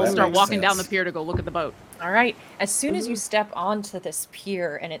 and Yeah, I'll that start makes walking down the sense. pier to go look at the boat. All right. As soon as you step onto this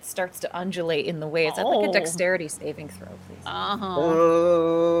pier and it starts to undulate in the waves, I'd like a Oh. dexterity saving throw, please.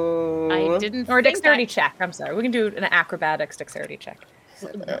 Oh. I didn't. Or a think dexterity check. I'm sorry. We can do an acrobatics dexterity check.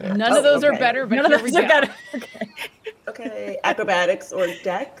 that- None of those are okay. better, but None of here we those go. are better. Okay. Okay. Acrobatics or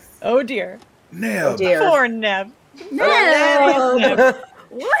dex? Oh dear. Neb, Dear. Poor Neb. No.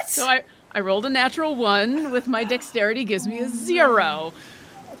 What? So I rolled a natural 1 with my dexterity gives me a 0,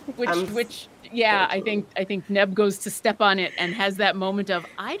 which yeah, I think Neb goes to step on it and has that moment of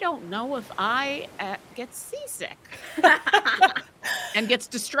I don't know if I get seasick and gets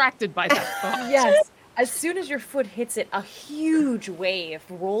distracted by that thought. Yes. As soon as your foot hits it, a huge wave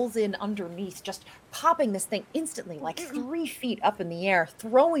rolls in underneath, just popping this thing instantly, like 3 feet up in the air,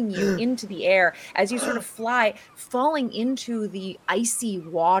 throwing you into the air as you sort of fly, falling into the icy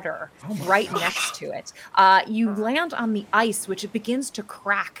water right next to it. You land on the ice, which it begins to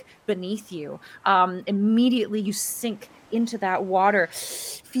crack beneath you. Immediately you sink into that water,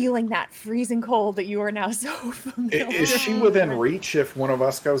 feeling that freezing cold that you are now so familiar Is she with. within reach if one of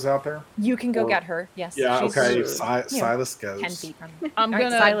us goes out there? You can go Or- get her. Yes. Yeah, she's, okay. you know, Silas 10 goes. feet from you. I'm All right,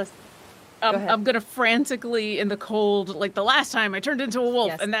 gonna Silas. Go ahead. I'm gonna frantically in the cold, like the last time I turned into a wolf,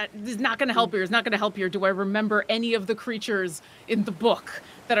 Yes. and that is not gonna help here. It's not gonna help here. Do I remember any of the creatures in the book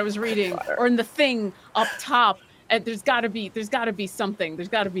that I was reading, or in the thing up top? And there's gotta be something. There's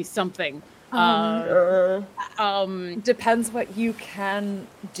gotta be something. Depends what you can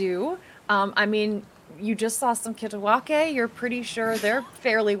do. I mean, you just saw some Kitawake. You're pretty sure they're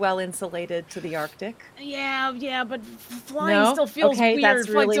fairly well insulated to the Arctic. Yeah, but flying No? still feels Okay, weird. that's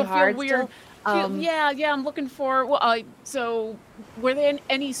Flying really still hard feel weird. still. Yeah, I'm looking for. Well, so were there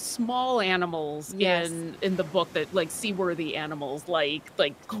any small animals Yes. in the book that like seaworthy animals, like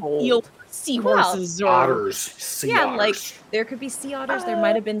Cold. eel, seahorses, or Otters, sea Yeah, otters. like there could be sea otters. There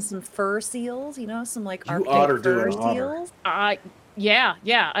might have been some fur seals, you know, some like You Arctic otter do fur an otter. seals.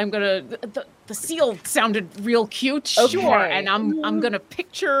 Yeah. I'm gonna. The seal sounded real cute, Okay. sure, and I'm gonna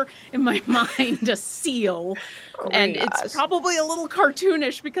picture in my mind a seal, and gosh. it's probably a little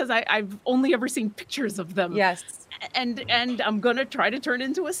cartoonish because I've only ever seen pictures of them. Yes. And I'm gonna try to turn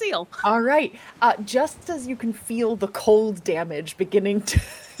into a seal. All right. Just as you can feel the cold damage beginning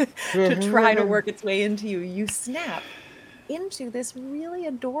to try to work its way into you, you snap into this really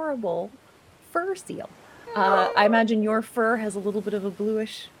adorable fur seal. I imagine your fur has a little bit of a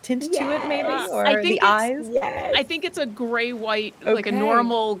bluish tint to it, maybe, Yes. or I think the it's- eyes. Yes. I think it's a gray white, like a Okay.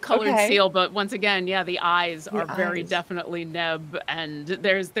 normal colored Okay. seal, but once again, yeah, the eyes The are very eyes. definitely Neb, and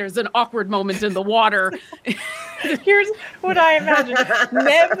there's an awkward moment in the water. Here's what I imagine.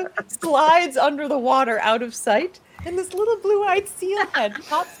 Neb slides under the water out of sight, and this little blue-eyed seal head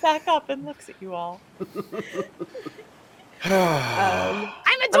pops back up and looks at you all. I'm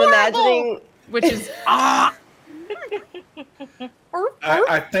I'm adorable, imagining. which is I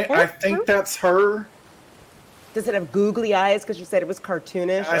think that's her. Does it have googly eyes? Because you said it was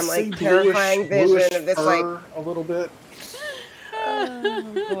cartoonish. I I'm see like terrifying bluish vision of this like. fur a little bit.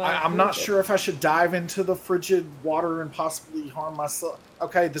 Oh, I'm not sure if I should dive into the frigid water and possibly harm myself.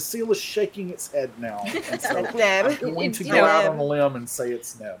 Okay, the seal is shaking its head now, and so That's Neb. I'm going to It's go out Neb. on a limb and say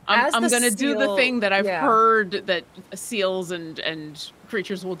it's Neb. As I'm the gonna do the seal- thing that I've yeah. heard that seals and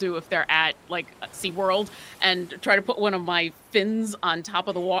creatures will do if they're at like SeaWorld, and try to put one of my fins on top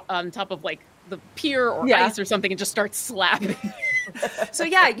of on top of like the pier or Yeah. ice or something and just start slapping. So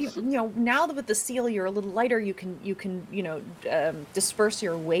yeah, you know, now that with the seal you're a little lighter, you can disperse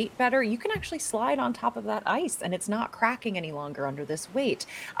your weight better. You can actually slide on top of that ice, and it's not cracking any longer under this weight.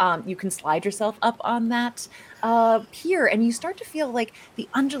 You can slide yourself up on that pier, and you start to feel like the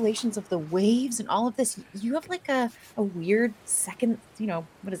undulations of the waves and all of this. You have like a weird second,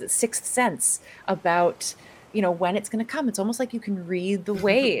 sixth sense about when it's going to come. It's almost like you can read the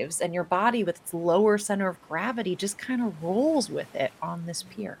waves, and your body with its lower center of gravity just kind of rolls with it on this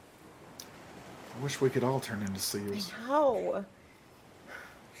pier. I wish we could all turn into seals. No.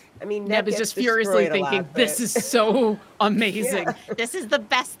 I mean, Neb is gets just furiously destroyed a thinking, lot, "This but- is so amazing. This is the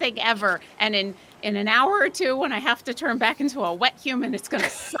best thing ever." And in an hour or two, when I have to turn back into a wet human, it's gonna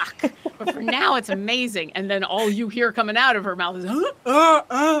suck. But for now, it's amazing. And then all you hear coming out of her mouth is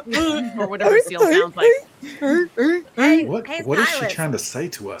or whatever seal sounds like. Hey, What hey, is she Silas. trying to say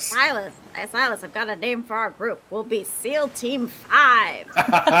to us? Silas, hey, Silas, I've got a name for our group. We'll be SEAL Team 5.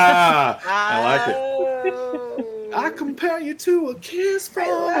 I like it. Oh. I compare you to a kiss from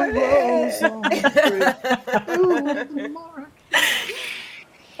a rose on the grave. Ooh, Mark.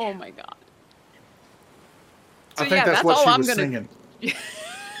 Oh my god. I So think yeah, that's that's what all she I'm was gonna- singing.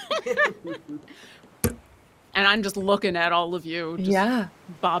 And I'm just looking at all of you, just Yeah.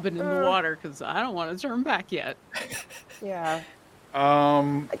 bobbing in the water because I don't want to turn back yet. Yeah.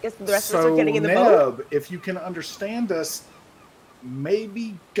 I guess the rest of us are getting in the boat. Neb, if you can understand us,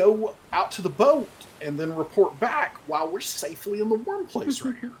 maybe go out to the boat and then report back while we're safely in the warm place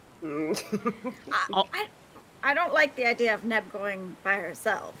right here. I don't like the idea of Neb going by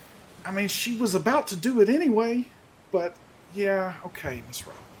herself. I mean, she was about to do it anyway, but yeah, okay, Miss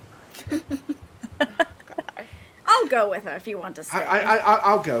Rob. I'll go with her if you want to stay.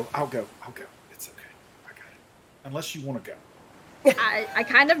 I'll go. It's okay. I got it. Unless you want to go. I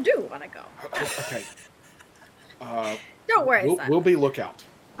kind of do want to go. Okay. Don't worry, Simon. We'll be lookout.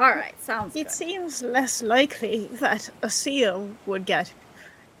 All right, sounds It good. seems less likely that a seal would get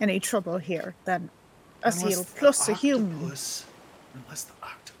any trouble here than a seal plus a human. Unless the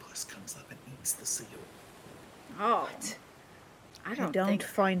octopus comes up and eats the seal. Oh, I I don't, don't think.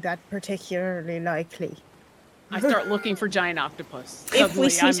 find that particularly likely. I start looking for giant octopus. If we Suddenly,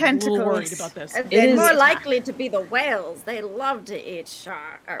 see I'm tentacles, a little worried about this. It They're is- more likely to be the whales. They love to eat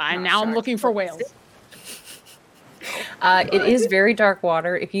shark. I'm looking for whales. It is very dark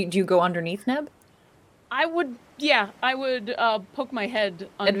water. Do you go underneath, Neb? I would poke my head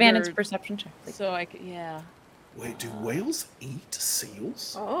under. Advantage perception check, please. So I could, yeah. Wait, do whales eat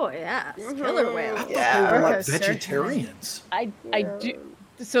seals? Oh yeah, killer whales. I thought Yeah. they were like Certainly. vegetarians. I do.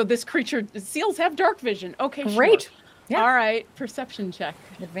 So this creature, seals have dark vision. Okay, Great. Sure. Yeah. All right, perception check.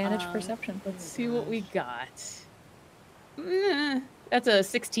 Advantage perception. Let's see what we got. That's a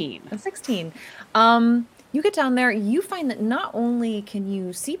 16. A 16. You get down there, you find that not only can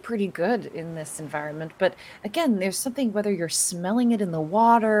you see pretty good in this environment, but again, there's something, whether you're smelling it in the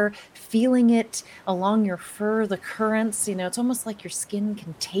water, feeling it along your fur, the currents, it's almost like your skin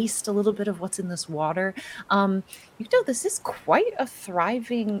can taste a little bit of what's in this water. You know, this is quite a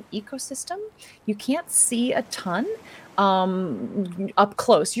thriving ecosystem. You can't see a ton up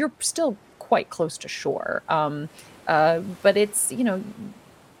close. You're still quite close to shore. But it's,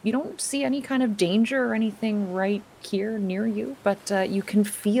 you don't see any kind of danger or anything right here near you, but you can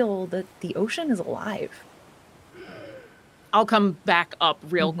feel that the ocean is alive. I'll come back up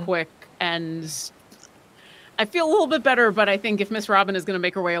real quick, and I feel a little bit better, but I think if Miss Robin is going to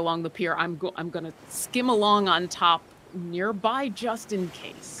make her way along the pier, I'm going to skim along on top nearby just in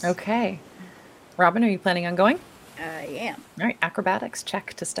case. Okay. Robin, are you planning on going? I am. All right, acrobatics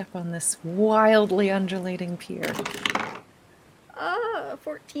check to step on this wildly undulating pier.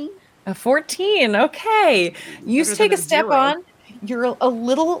 14. A 14. Okay. You Better take than a a step 0. on. You're a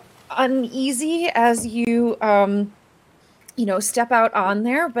little uneasy as you step out on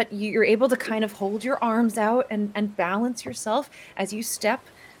there, but you're able to kind of hold your arms out and balance yourself as you step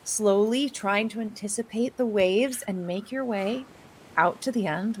slowly, trying to anticipate the waves and make your way out to the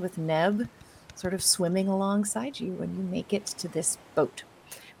end with Neb sort of swimming alongside you when you make it to this boat,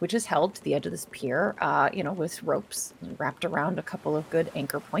 which is held to the edge of this pier, with ropes wrapped around a couple of good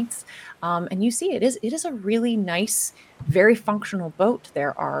anchor points. And you see it is a really nice, very functional boat.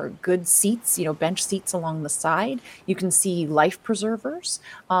 There are good seats, bench seats along the side. You can see life preservers.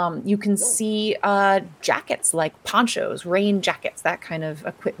 You can see jackets like ponchos, rain jackets, that kind of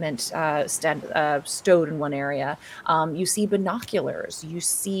equipment stowed in one area. You see binoculars. You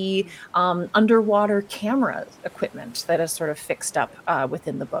see underwater camera equipment that is sort of fixed up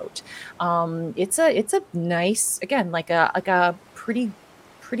within the boat. It's a nice, again, like a pretty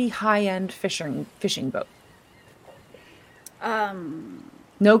high-end fishing boat.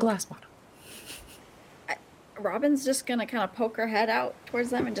 No glass bottom. Robin's just gonna kind of poke her head out towards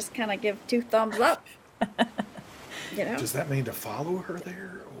them and just kind of give 2 thumbs up. Does that mean to follow her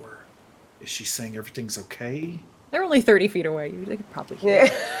there, or is she saying everything's okay? They're only 30 feet away. They could probably hear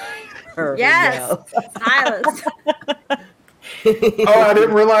it. Yes, Silas. Oh, I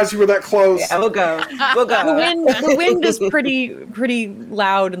didn't realize you were that close. Yeah, we'll go. We'll go. The wind is pretty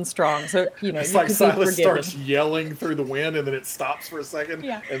loud and strong. So, It's you like could be Silas forgiven. starts yelling through the wind, and then it stops for a second,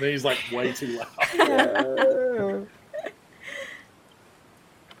 Yeah. and then he's like way too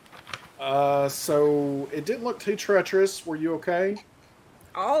loud. So it didn't look too treacherous. Were you okay?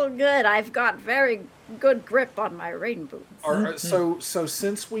 All good. I've got very good grip on my rain boots. So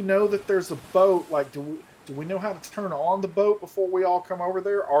since we know that there's a boat, like, do we know how to turn on the boat before we all come over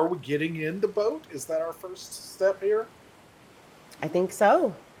there? Are we getting in the boat? Is that our first step here? I think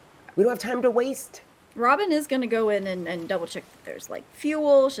so. We don't have time to waste. Robin is going to go in and double check that there's like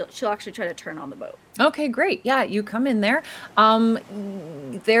fuel. She'll actually try to turn on the boat. Okay, great. Yeah, you come in there.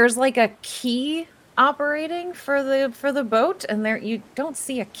 There's like a key operating for the boat, and there you don't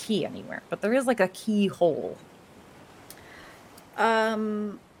see a key anywhere, but there is like a keyhole.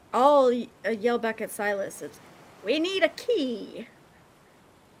 I'll yell back at Silas. We need a key.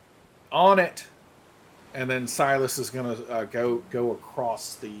 On it. And then Silas is gonna go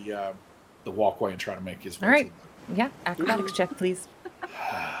across the walkway and try to make his way. All right. Yeah, acrobatics check, please.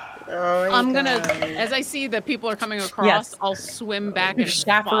 Oh, I'm gonna, as I see that people are coming across, Yes. I'll swim back Your and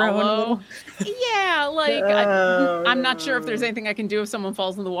chaperone a follow. little. Yeah, like I'm not sure if there's anything I can do if someone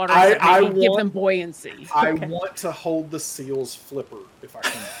falls in the water. I except maybe give want- them buoyancy. I want to hold the seal's flipper if I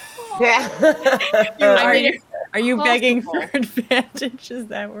can. Yeah. Are you begging for possible. advantage? Is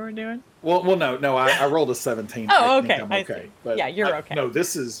that what we're doing? Well, no. I rolled a 17. Oh, I think okay, I'm I okay. see. But Yeah, you're okay. No,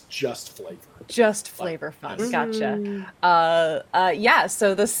 this is just flavor. Just flavor fun. Gotcha. Yeah.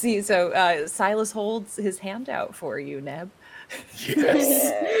 So Silas holds his hand out for you, Neb.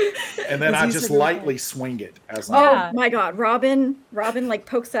 Yes. And then As I you just said, lightly swing it as Oh I Yeah. my God, Robin like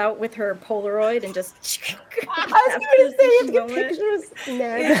pokes out with her Polaroid and just. I was going to say, you have to get Moment. pictures.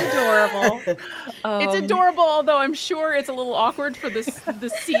 It's adorable. It's Um, adorable, although I'm sure it's a little awkward for the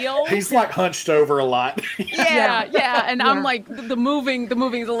seal. He's like hunched over a lot. Yeah, and I'm Yeah. like the moving is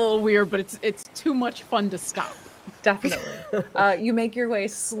a little weird, but it's too much fun to stop. Definitely. You make your way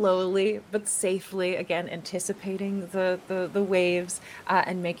slowly but safely, again, anticipating the waves,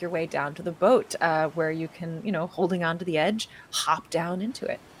 and make your way down to the boat, where you can, holding on to the edge, hop down into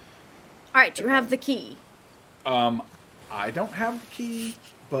it. All right, you have the key. I don't have the key,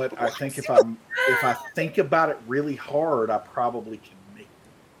 but I think if I think about it really hard, I probably can make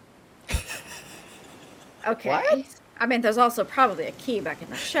it. Okay. What? I mean, there's also probably a key back in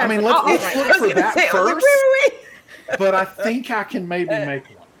the shed. I mean, but let's I'll- look for that Say, I was like, first. wait. But I think I can maybe make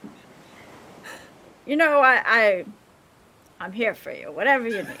one. You know, I'm here for you. Whatever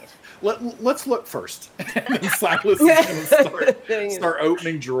you need. Let's look first. And then Silas is going to start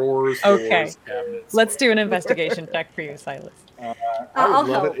opening drawers, doors, Okay. cabinets. Let's do an investigation check for you, Silas. I I'll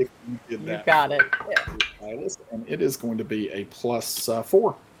would love help. it if you did You that. got it. Silas, and it is going to be a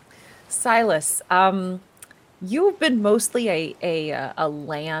 +4. Silas, you've been mostly a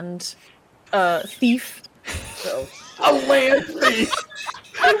land thief. So, A land thief.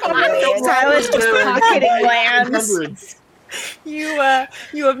 Silas just pocketing lands. You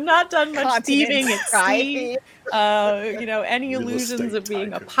have not done much Continents. thieving at Sky sea. Any Real illusions estate of being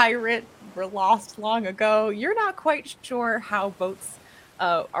a tycoon. pirate were lost long ago. You're not quite sure how boats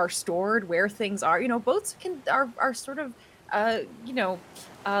are stored, where things are. Boats are sort of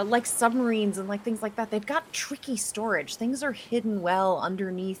like submarines and like things like that. They've got tricky storage. Things are hidden well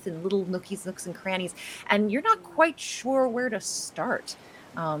underneath in little nooks and crannies, and you're not quite sure where to start.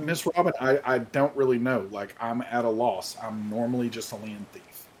 Miss Robin, I don't really know. Like, I'm at a loss. I'm normally just a land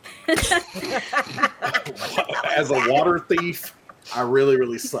thief. As a water thief, I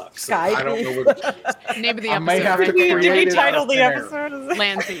really suck. So Sky I don't know where the key is. Name of the I episode. may have to right create there. it out of thin air. as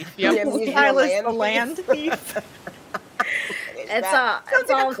Land thief. Yeah, Yep. usually Silas land the land thief. It's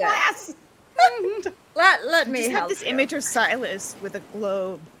all good. class. Let me Just have help this you. image of Silas with a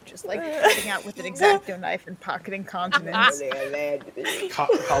globe, just like cutting out with an X-Acto knife and pocketing continents.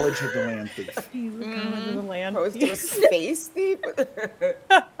 College of the Land Thief. The land Opposed to a space thief.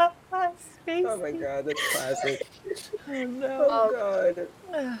 Space Oh my god, that's classic. Oh, no. Oh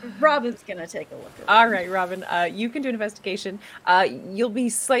god. Robin's gonna take a look at it. All right, Robin. You can do an investigation. You'll be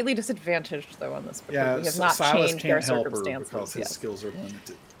slightly disadvantaged though on this because Yeah, we have not Silas changed their can't help her circumstances. because his yet. skills are limited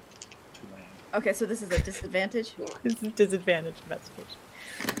to land. Okay, so this is a disadvantage. This is disadvantaged investigation.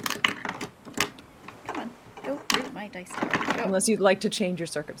 Come on. Go. Where's my dice? Go. Unless you'd like to change your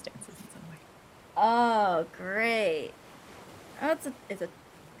circumstances in some way. Oh, great. Oh, it's an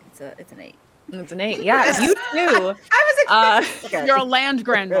 8. It's an 8. Yeah, you too. Okay. You're a land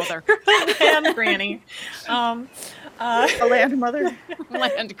grandmother. And Granny. A land mother.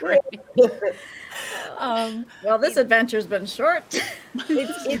 Land granny. Well, this adventure's been short.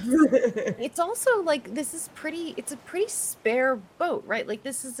 It's also like it's a pretty spare boat, right? Like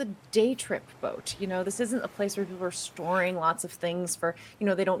this is a day trip boat. This isn't a place where people are storing lots of things for,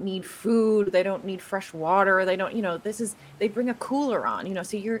 they don't need food, they don't need fresh water, they don't, they bring a cooler on,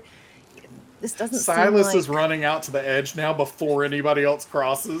 so this doesn't Silas seem is like, running out to the edge now before anybody else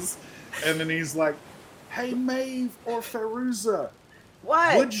crosses. And then he's like, hey, Maeve or Feruza,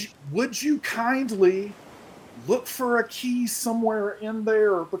 What? would you kindly look for a key somewhere in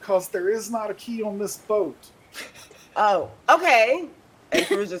there because there is not a key on this boat. Oh, okay. And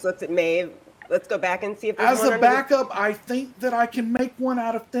Cruz just looks at Maeve. Let's go back and see if there's As one a under the- backup, I think that I can make one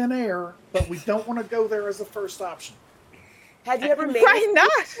out of thin air, but we don't want to go there as a first option. Had you ever made Why not?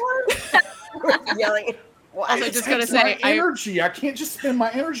 not? Yelling. Why? Also, just gonna It's my say, energy. I can't just spend my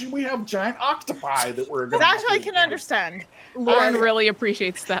energy. We have giant octopi that we're going That I can understand. Lauren really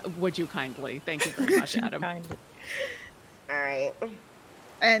appreciates that. Would you kindly? Thank you very much, Adam. All right.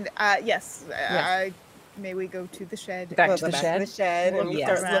 And yes, may we go to the shed? Back We'll to go the back shed. to the shed and we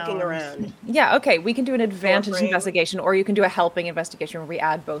Yes. start looking around. Yeah, okay. We can do an advantage brain. investigation, or you can do a helping investigation where we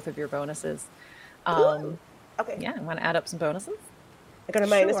add both of your bonuses. Okay. Yeah, want to add up some bonuses? I got a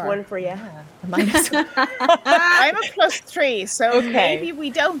minus Sure. one for you. Yeah, a minus. I'm a +3, so Okay. maybe we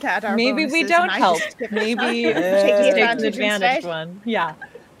don't add our Maybe we bonuses don't and I help. just skip Maybe take the take an advantage advantage instead. one. Yeah,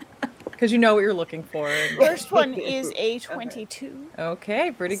 because you know what you're looking for. First one is a 22.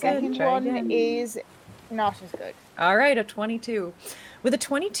 Okay, pretty Second good. Try one again. is not as good. All right, a 22. With a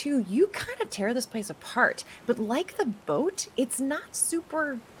 22, you kind of tear this place apart. But like the boat, it's not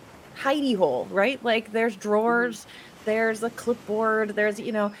super hidey hole, right? Like there's drawers, there's a clipboard, there's,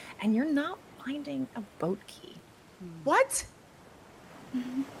 and you're not finding a boat key. What?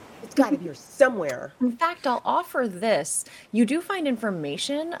 It's got to be here somewhere. In fact, I'll offer this. You do find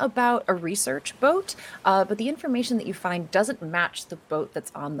information about a research boat, but the information that you find doesn't match the boat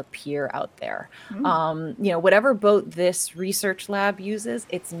that's on the pier out there. Whatever boat this research lab uses,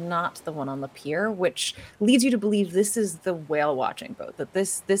 it's not the one on the pier, which leads you to believe this is the whale watching boat, that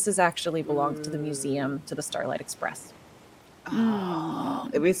this is actually belongs to the museum, to the Starlight Express. Oh,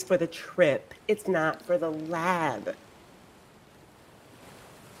 it was for the trip. It's not for the lab.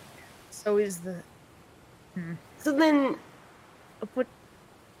 So is the... So then, What?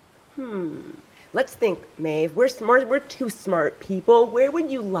 Let's think, Maeve. We're smart. We're two smart people. Where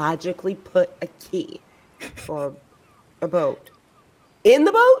would you logically put a key for a boat? In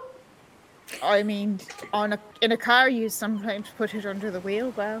the boat? I mean, in a car, you sometimes put it under the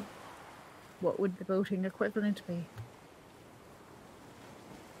wheel well. What would the boating equivalent be?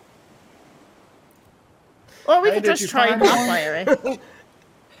 Or we Hey, could did just you try find not one? fire it.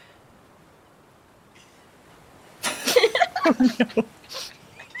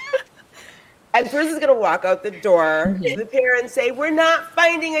 And Bruce is gonna walk out the door to the pair and say, "We're not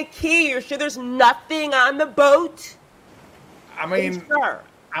finding a key. You're sure there's nothing on the boat?" I mean, Sure.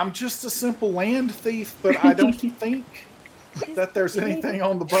 I'm just a simple land thief, but I don't think that there's anything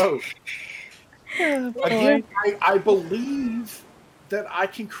on the boat. Again, I believe that I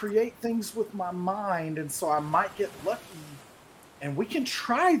can create things with my mind, and so I might get lucky. And we can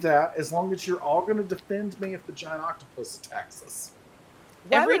try that as long as you're all going to defend me if the giant octopus attacks us.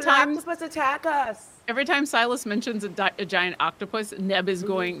 Why Every would time- an octopus attack us? Every time Silas mentions a giant octopus, Neb is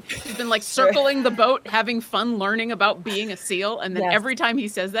he's been like circling the boat, having fun learning about being a seal. And then Yes. every time he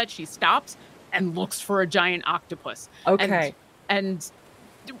says that, she stops and looks for a giant octopus. Okay. And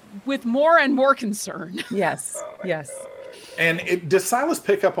with more and more concern. Yes. Yes. And does Silas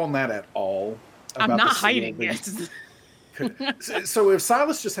pick up on that at all? I'm about not the seal hiding being- it. So if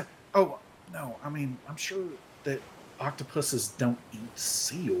Silas just said, "Oh no," I mean, I'm sure that octopuses don't eat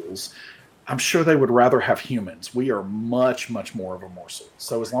seals. I'm sure they would rather have humans. We are much, much more of a morsel.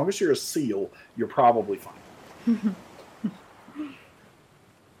 So as long as you're a seal, you're probably fine.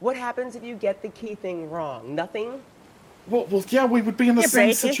 What happens if you get the key thing wrong? Nothing? Well, yeah, we would be in the You same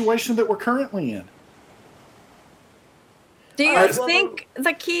break it. situation that we're currently in. Do you Alright, think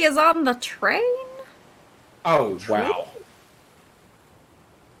the key is on the train? Oh wow!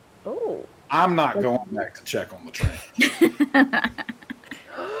 Oh. I'm not going back to check on the train.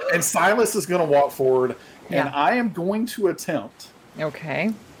 And Silas is going to walk forward, and Yeah. I am going to attempt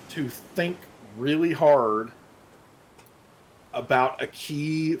Okay. to think really hard about a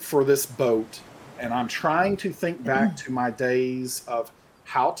key for this boat. And I'm trying to think back to my days of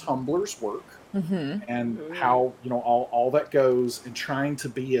how tumblers work Mm-hmm. and how, all that goes, and trying to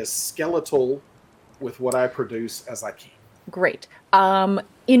be as skeletal with what I produce as I can. Great.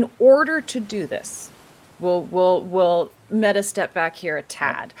 In order to do this, we'll meta step back here a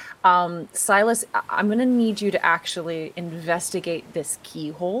tad. Silas, I'm going to need you to actually investigate this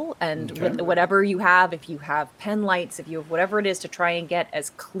keyhole, and Okay. with whatever you have, if you have pen lights, if you have whatever it is, to try and get as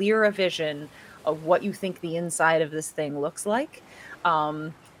clear a vision of what you think the inside of this thing looks like,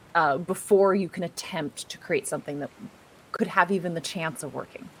 before you can attempt to create something that could have even the chance of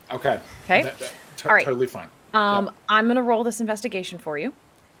working. Okay. Okay. All right. Totally fine. I'm going to roll this investigation for you.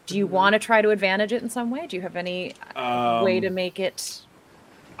 Do you want to try to advantage it in some way? Do you have any way to make it?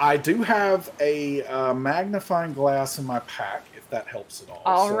 I do have a magnifying glass in my pack, if that helps at all.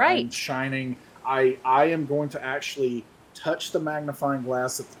 All so right. I'm shining. I am going to actually touch the magnifying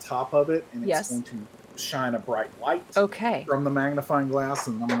glass at the top of it, and Yes. it's going to shine a bright light Okay, from the magnifying glass,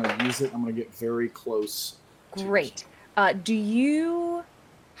 and I'm going to use it. I'm going to get very close. to it. great. Do you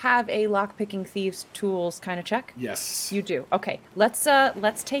have a lockpicking thieves tools kind of check? Yes. You do. Okay, let's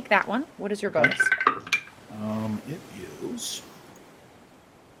take that one. What is your bonus? It is.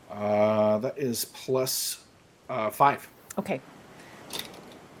 That is plus 5. Okay.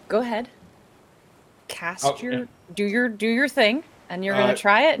 Go ahead. Cast Oh, your yeah. do your thing, and you're gonna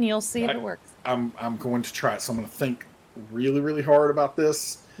try it, and you'll see if I- it works. I'm going to try it. So I'm going to think really, really hard about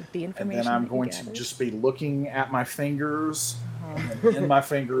this. With the And information. then I'm that you going to gathered. just be looking at my fingers. Uh-huh. And in my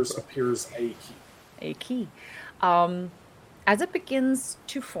fingers appears a key. A key. As it begins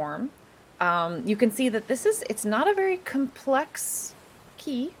to form, you can see that it's not a very complex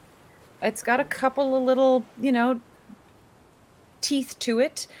key. It's got a couple of little, teeth to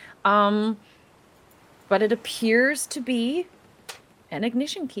it. But it appears to be an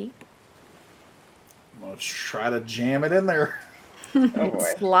ignition key. I'm going to try to jam it in there. Oh It boy.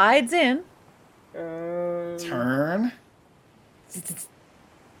 slides in. Turn.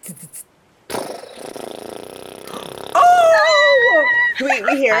 Oh!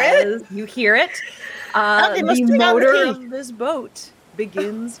 We hear it? As you hear it, they must the bring out the motor key. of this boat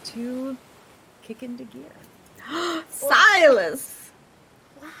begins to kick into gear. Silas.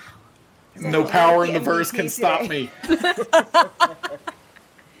 No power in the MVP verse can stop today. me.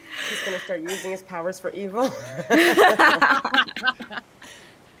 He's gonna start using his powers for evil.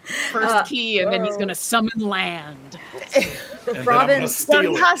 First key, and then he's gonna summon land. And then I'm Robin, gonna steal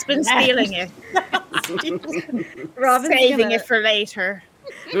One it. husband stealing it, Robin's saving gonna, it for later.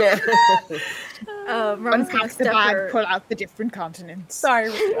 Robin's gonna Unpack the step bag, her. pull out the different continents. Sorry,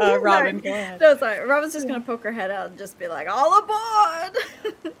 Robin, go ahead. No, sorry. Robin's just gonna poke her head out and just be like, "All aboard!"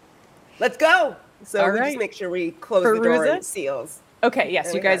 Let's go. So All we right. just make sure we close the door Perusa? and seals. Okay, yes,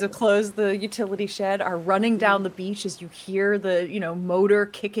 There you we guys go. have closed the utility shed, are running down the beach as you hear the, motor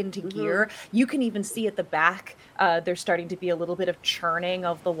kick into gear. You can even see at the back, there's starting to be a little bit of churning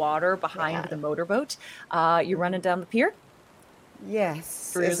of the water behind the motorboat. You're running down the pier.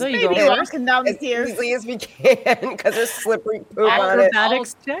 Yes. Perusa, you Maybe go walking down the as pier. easily as we can because there's slippery poop on it.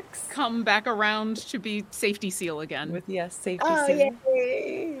 Acrobatics checks Come back around to be safety seal again. with, yes, safety Oh, seal.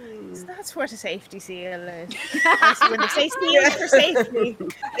 yay. That's what a safety seal is. That's when the safety is for safety.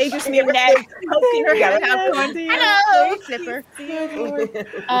 They just need Ned poking her head out going, hello, Flipper.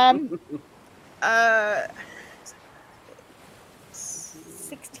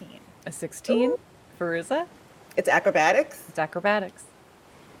 16. A 16. Veruza, It's acrobatics. it's acrobatics.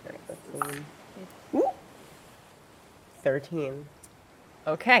 13.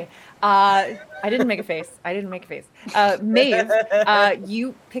 Okay. I didn't make a face. Maeve,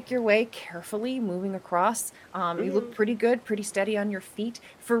 you pick your way carefully, moving across. You look pretty good, pretty steady on your feet.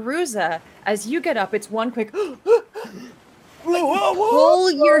 Feruza, as you get up, it's one quick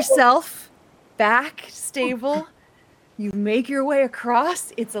pull yourself back stable. You make your way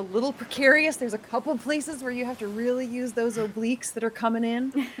across. It's a little precarious. There's a couple places where you have to really use those obliques that are coming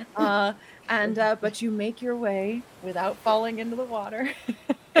in. But you make your way without falling into the water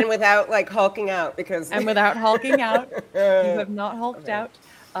And without like hulking out because and without hulking out. You have not hulked out.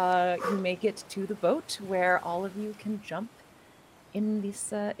 You make it to the boat where all of you can jump in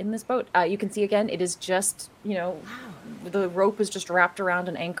this boat. You can see again, it is just, the rope is just wrapped around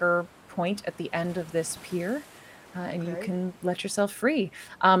an anchor point at the end of this pier. And you can let yourself free.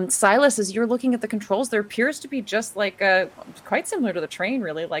 Silas, as you're looking at the controls, there appears to be just like quite similar to the train,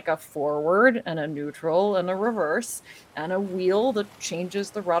 really, like a forward and a neutral and a reverse and a wheel that changes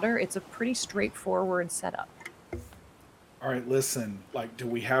the rudder. It's a pretty straightforward setup. All right, listen. Like, do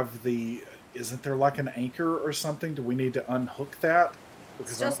we have isn't there like an anchor or something? Do we need to unhook that?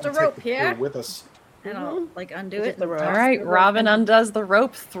 Because It's just I don't a wanna rope take the pier here. with us. And I'll undo Just it. the and rope. toss All right, the rope Robin in. undoes the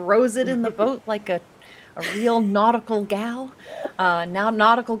rope, throws it in the boat like a real nautical gal, now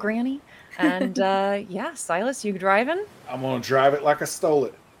nautical granny. And Silas, you driving? I'm gonna drive it like I stole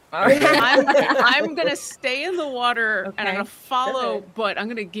it. All right. I'm gonna stay in the water and I'm Okay. gonna follow, Good. but I'm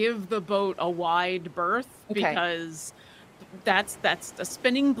gonna give the boat a wide berth Okay. because that's a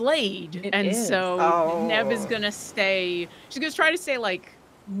spinning blade, It and is. so Neb is Oh. gonna stay. She's gonna try to stay like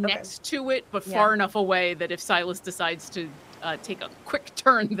next to it, but Yeah. far enough away that if Silas decides to take a quick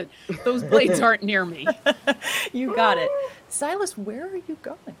turn, that those blades aren't near me. You got it. Silas, where are you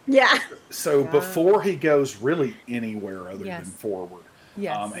going? Yeah. So before he goes really anywhere other Yes. than forward,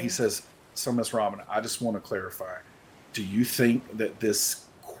 Yes. he says, "So, Miss Robin, I just want to clarify. Do you think that this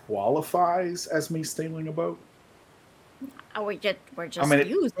qualifies as me stealing a boat? Oh, we're just mean,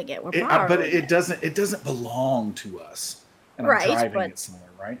 using it. We're But borrowing it doesn't belong to us. And Right, I'm driving but it somewhere,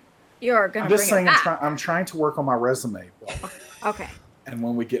 right? You're gonna I'm just bring saying it back. I'm trying to work on my resume. Okay. And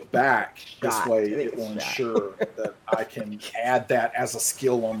when we get back, this Shot. way I think it will it's shot. ensure that I can add that as a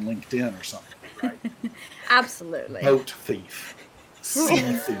skill on LinkedIn or something, right? Absolutely. Boat thief, sea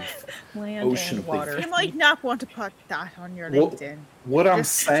thief. Land Ocean and water. You might not want to put that on your Well, LinkedIn. What I'm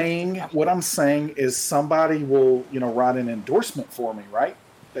Just- saying is somebody will, write an endorsement for me, right?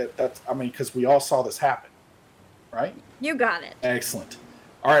 Because we all saw this happen, right? You got it. Excellent.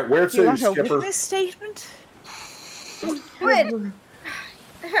 All right, where You to, want a Skipper? witness statement? Wait.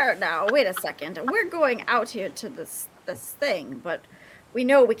 Here now, wait a second. We're going out here to this thing, but we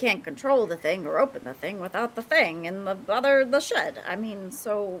know we can't control the thing or open the thing without the thing and the shed. I mean,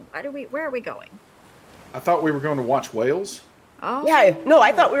 so where are we going? I thought we were going to watch whales. Oh, Yeah, no,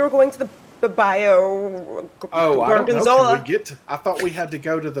 I thought we were going to the bio. Oh, I don't know. Gorgonzola. Can we get to, I thought we had to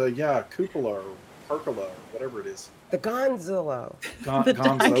go to the cupola or pergola or whatever it is. The Gonzalo.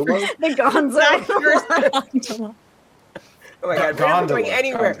 Gonzalo. the Gonzo. Oh my God, we're not going Gondola.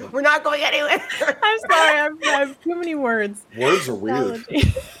 anywhere. Gondola. We're not going anywhere. I'm sorry, I have too many words. Words are weird.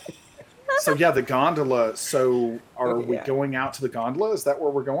 Apologies. So yeah, the gondola. So are Okay, we yeah. going out to the gondola? Is that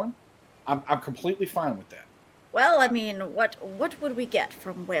where we're going? I'm completely fine with that. Well, I mean, what would we get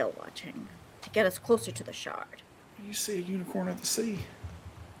from whale watching to get us closer to the shard? You see a unicorn at the sea.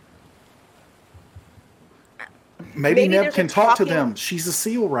 Maybe Maybe Neb there's can a talk to talking- them. She's a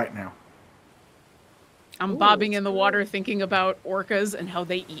seal right now. I'm bobbing in the water thinking about orcas and how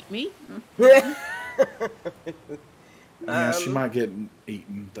they eat me. Yeah, she might get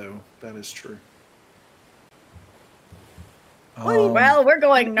eaten though. That is true. Well, we're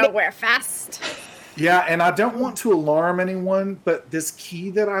going nowhere fast. Yeah, and I don't want to alarm anyone, but this key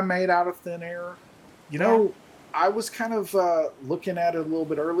that I made out of thin air, you know, I was kind of looking at it a little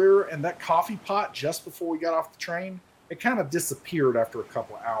bit earlier, and that coffee pot just before we got off the train, it kind of disappeared after a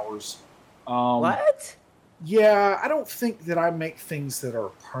couple of hours. What? Yeah, I don't think that I make things that are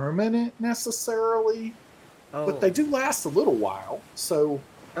permanent necessarily, but they do last a little while. So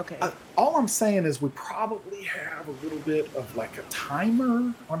Okay. all I'm saying is we probably have a little bit of like a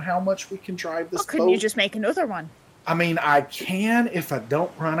timer on how much we can drive this Well, couldn't boat. you just make another one? I mean, I can if I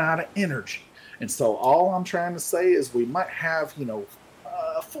don't run out of energy. And so all I'm trying to say is we might have,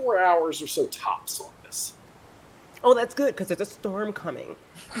 4 hours or so tops on this. Oh, that's good because there's a storm coming.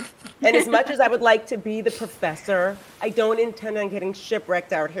 And as much as I would like to be the professor, I don't intend on getting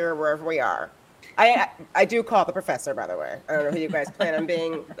shipwrecked out here wherever we are. I do call the professor, by the way. I don't know who you guys plan on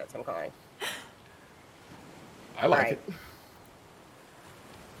being. That's what I'm calling. I like Right. it.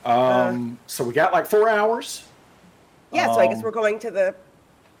 So we got like 4 hours Yeah, so I guess we're going to the.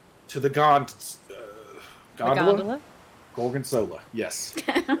 to the The gondola? gondola. Gorgonzola, yes.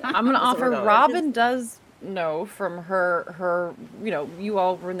 I'm gonna That's what offer. we're going. Robin does know from her. You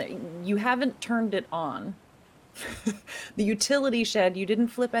all were in the, you haven't turned it on. The utility shed. You didn't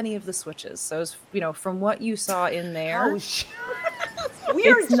flip any of the switches. So, from what you saw in there, Oh, we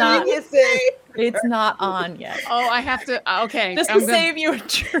are It's not- geniuses. it's not on yet. Oh, I have to. Okay, Just to I'm gonna, save you a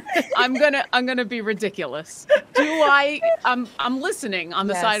trip. I'm gonna be ridiculous. I'm listening on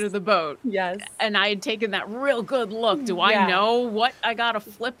the side Yes. of the boat, Yes. and I had taken that real good look. Do Yeah. I know what I gotta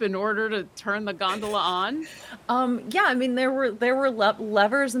flip in order to turn the gondola on? Yeah, I mean there were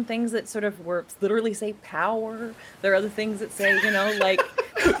levers and things that sort of were literally say power. There are other things that say, like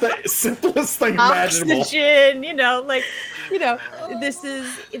The simplest thing imaginable. oxygen,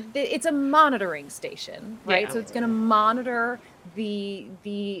 it's a monitoring station, right? Yeah. So it's going to monitor the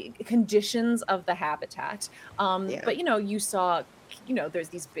conditions of the habitat. Yeah. But you saw, there's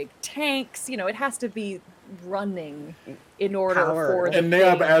these big tanks. It has to be running in order Power. for the And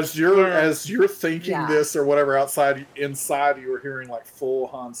Neb, thing. as you're thinking Yeah. this or whatever inside you were hearing like full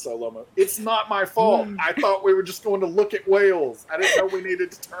Han Solo mode. It's not my fault. I thought we were just going to look at whales. I didn't know we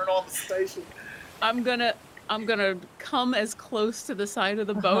needed to turn on the station. I'm gonna come as close to the side of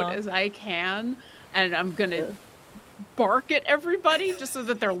the boat Uh-huh. as I can, and I'm gonna bark at everybody just so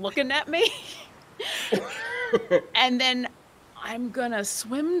that they're looking at me. And then I'm gonna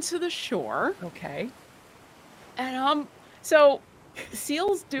swim to the shore, Okay. and so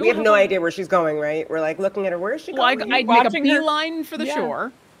seals do. We have no a- idea where she's going, right? We're like looking at her. Where is she Well, I'd going? make a watching her? beeline for the Yeah.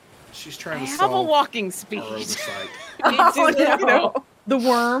 shore. She's I trying to have a solve walking our speed. oversight. The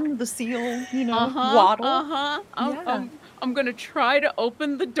worm, the seal, waddle. I'm gonna try to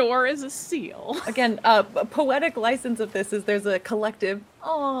open the door as a seal. Again, a poetic license of this is there's a collective.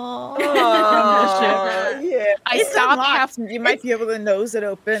 Oh, Aww. yeah. I It's stop unlocked. half. You might be able to nose it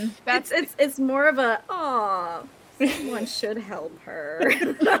open. It's more of a someone should help her.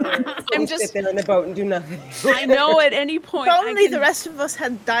 I'm We just. sit there in the boat and do nothing. I know at any point. If I only can- the rest of us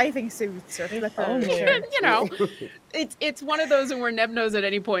had diving suits or flippers. It's one of those where Neb knows at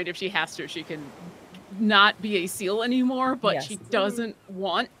any point if she has to, she can not be a seal anymore, but Yes. she doesn't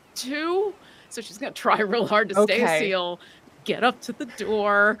want to. So she's gonna try real hard to stay a Okay. seal, get up to the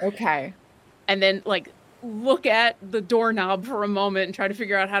door, Okay. and then look at the doorknob for a moment and try to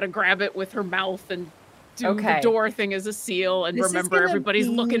figure out how to grab it with her mouth and do Okay. the door thing as a seal and This is remember gonna everybody's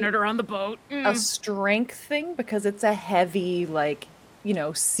looking be at her on the boat. A strength thing because it's a heavy,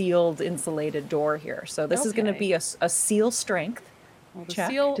 sealed, insulated door here. So this is going to Okay. be a seal strength Well, the check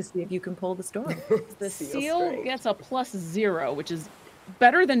seal, to see if you can pull this door. the Seal seal strength. gets a +0, which is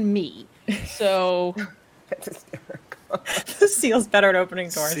better than me. So That's hysterical. The seal's better at opening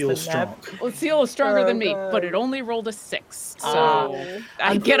doors Seal than strong. Neb. well, seal is stronger Oh, than me, but God. it only rolled a 6. So Oh.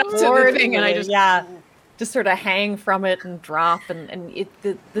 I get up to the thing and I just just sort of hang from it and drop and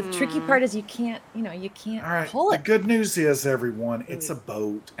the tricky Hmm. part is you can't All right. pull The it. good news is, everyone, it's a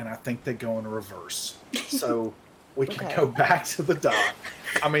boat, and I think they go in reverse. So We can Okay. go back to the dock.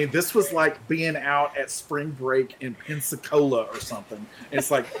 I mean, this was like being out at spring break in Pensacola or something. It's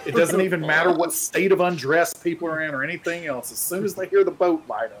like it doesn't even matter what state of undress people are in or anything else. As soon as they hear the boat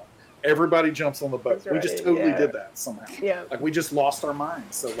light up, everybody jumps on the boat. That's We just right, totally yeah. did that somehow. Yeah. Like we just lost our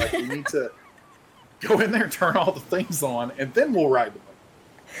minds. So like we need to go in there, turn all the things on, and then we'll ride the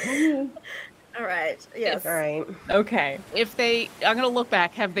boat. All right. Yes. All right. Okay. I'm gonna look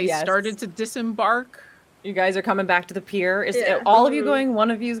back. Have they Yes. started to disembark? You guys are coming back to the pier. Is Yeah. all of you going?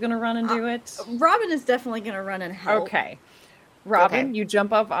 One of you is going to run and do it? Robin is definitely going to run and help. Okay. Robin, Okay. you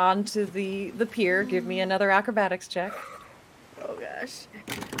jump up onto the pier. Give me another acrobatics check. Oh gosh.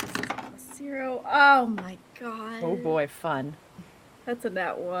 0. Oh my god. Oh boy, fun. That's a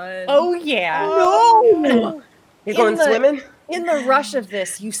nat 1. Oh yeah. No. You're In going the- swimming? In the rush of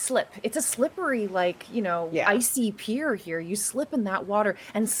this, you slip. It's a slippery, like, Yeah. icy pier here. You slip in that water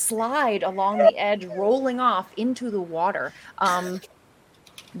and slide along the edge, rolling off into the water.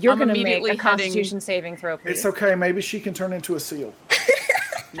 You're I'm going to make immediately a heading- Constitution saving throw, please. It's okay. Maybe she can turn into a seal.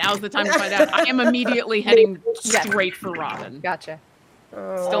 Now's the time to find out. I am immediately heading Yeah. straight for Robin. Gotcha.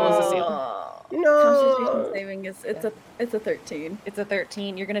 Still is a seal. Constitution No. saving is it's a 13. It's a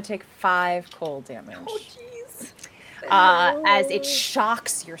 13. You're going to take 5 cold damage. Oh jeez. As it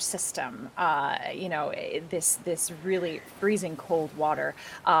shocks your system, this really freezing cold water.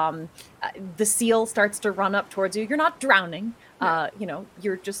 The seal starts to run up towards you. You're not drowning.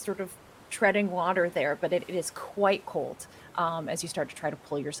 You're just sort of treading water there, but it is quite cold as you start to try to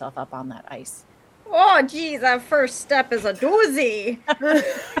pull yourself up on that ice. Oh geez, that first step is a doozy.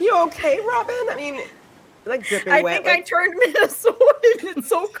 You okay, Robin? I mean, like dripping I wet. think I turned Minnesota. It's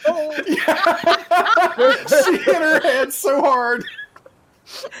so cold. She hit her head so hard.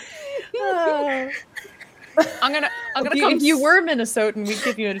 I'm gonna If come. you were Minnesotan, we'd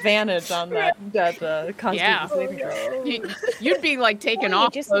give you advantage on that Constitution Yeah. saving throw. You'd be like taking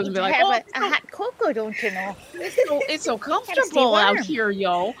off clothes and be like, oh, a hot cocoa, don't you know? it's so comfortable out warm. here,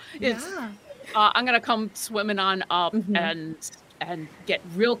 yo. It's. I'm gonna come swimming on up Mhm. and get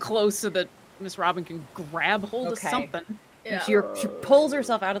real close so that Miss Robin can grab hold Okay. of something. Yeah. She pulls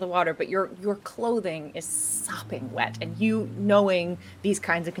herself out of the water, but your clothing is sopping wet, and you, knowing these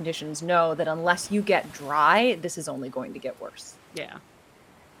kinds of conditions, know that unless you get dry, this is only going to get worse. Yeah.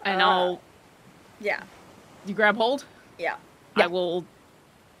 And Yeah. you grab hold. Yeah. I will.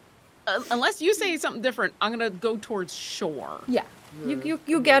 Unless you say something different, I'm gonna go towards shore. Yeah, you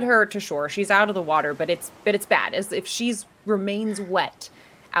get her to shore. She's out of the water, but it's bad. As if she's remains wet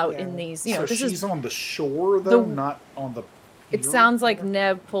out in these. So This she's is. on the shore, though, the- not on the. It pier? sounds like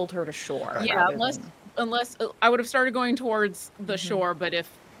Neb pulled her to shore. Okay. Yeah, rather unless than- I would have started going towards the Mm-hmm. shore, but if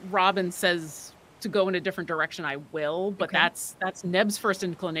Robin says to go in a different direction, I will. But Okay. that's Neb's first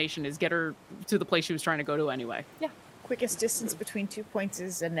inclination is get her to the place she was trying to go to anyway. Quickest distance between 2 points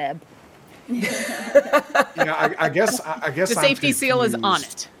is a neb. Yeah, I guess. The I'm safety seal is on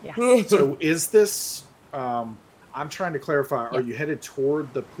confused. it. Yes. So is this? I'm trying to clarify. Are you headed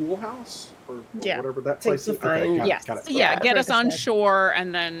toward the pool house or Yeah. whatever that Take place the is? Okay, fine. got it, Yes. got it. So yeah, get like us I on said. shore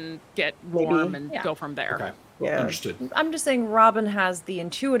and then get warm and Yeah. go from there. Okay, Yeah. understood. I'm just saying Robin has the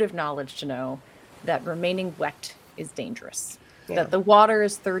intuitive knowledge to know that remaining wet is dangerous. Yeah. That the water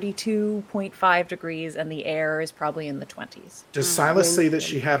is 32.5 degrees and the air is probably in the 20s. Does Silas say that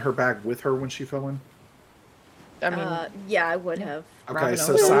she had her bag with her when she fell in? I mean, Yeah, I would have. Okay, Robin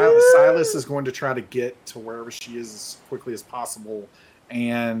so knows. Silas is going to try to get to wherever she is as quickly as possible,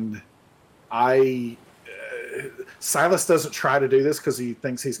 and Silas doesn't try to do this because he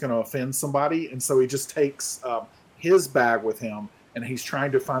thinks he's going to offend somebody, and so he just takes his bag with him, and he's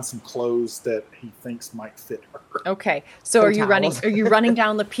trying to find some clothes that he thinks might fit her. okay. So Some are you running? towels. Are you running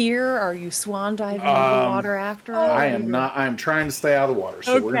down the pier? Are you swan diving into the water after? I am not. I am trying to stay out of the water,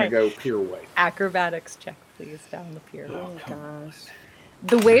 so we're going to Okay. go pier way. Acrobatics check, please, down the pier. Oh, Gosh.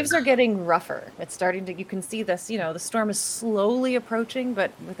 The waves are getting rougher. It's starting to. You can see this. The storm is slowly approaching,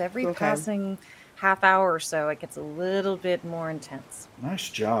 but with every Okay. passing half hour or so, it gets a little bit more intense. Nice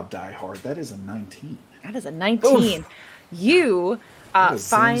job, Die Hard. That is a 19. That is a 19. You That is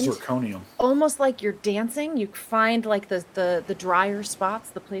Zen find zirconium. almost like you're dancing. You find like the drier spots,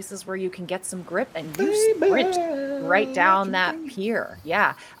 the places where you can get some grip, and you sprint right down that pier.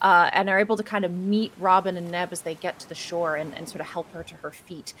 Yeah, and are able to kind of meet Robin and Neb as they get to the shore and sort of help her to her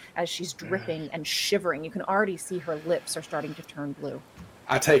feet as she's dripping and shivering. You can already see her lips are starting to turn blue.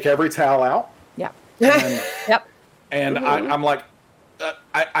 I take every towel out, Yeah. and, Yep. and I'm like,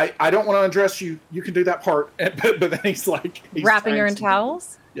 I don't want to undress you. You can do that part. But then he's like, he's Wrapping her trying in to-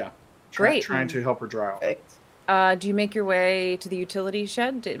 towels. Yeah. Great. Trying to help her dry out. Do you make your way to the utility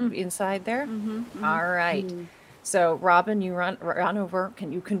shed inside there? Mm-hmm. All right. So Robin, you run over.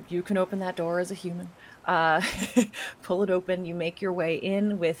 You can open that door as a human. Pull it open. You make your way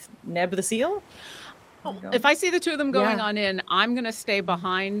in with Neb the seal. If I see the two of them going Yeah. on in, I'm going to stay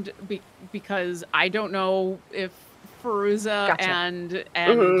behind because I don't know if Feruza Gotcha. and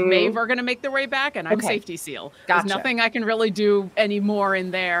Mhm. Maeve are going to make their way back, and I'm Okay. safety seal. Gotcha. There's nothing I can really do anymore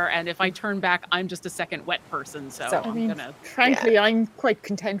in there, and if I turn back, I'm just a second wet person, so So- I'm going to... Frankly, I'm quite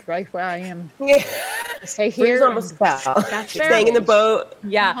content right where I am. Yeah. Stay Here's here. almost fell. Gotcha. Staying in the boat.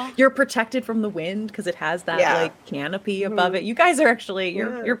 Yeah, Uh-huh. you're protected from the wind because it has that Yeah. like canopy above it. You guys are actually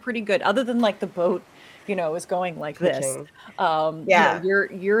Yeah. you're pretty good. Other than like the boat, is going like this. Pitching. Yeah, Yeah.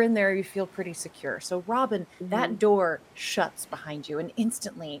 you're in there. You feel pretty secure. So Robin, that door shuts behind you, and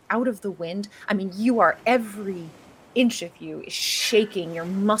instantly out of the wind. I mean, you are every inch of you is shaking. Your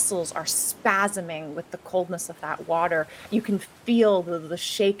muscles are spasming with the coldness of that water. You can feel the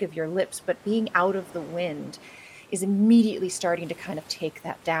shake of your lips, but being out of the wind is immediately starting to kind of take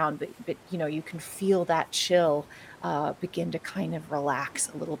that down. But you can feel that chill begin to kind of relax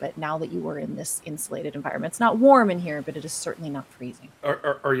a little bit now that you are in this insulated environment. It's not warm in here, but it is certainly not freezing.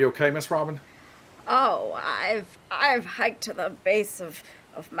 Are you okay, Miss Robin? Oh, I've hiked to the base of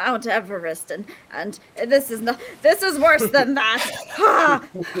Mount Everest, and this is worse than that. Ha!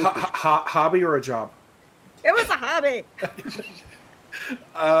 Hobby or a job? It was a hobby.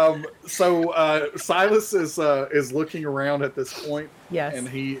 So Silas is looking around at this point, Yes. and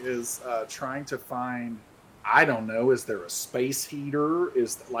he is trying to find. I don't know. Is there a space heater?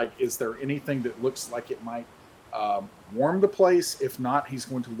 Is there anything that looks like it might warm the place? If not, he's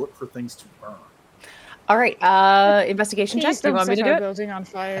going to look for things to burn. All right. Investigation check. Please Do you don't want me to set do our it? building on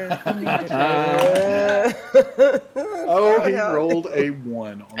fire. Oh, he no. rolled a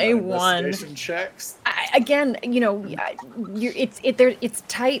 1 on A the 1. investigation checks. Again, it's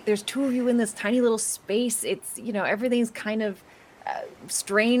tight. There's two of you in this tiny little space. It's everything's kind of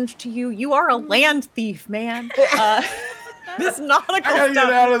strange to you. You are a land thief, man. This nautical I gotta stuff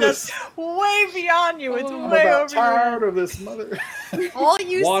get out of is this. just way beyond you. It's I'm way about over your tired of this mother. All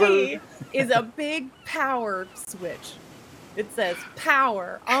you Water. see is a big power switch. It says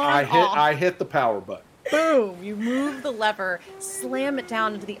power on off. I hit the power button. Boom! You move the lever, slam it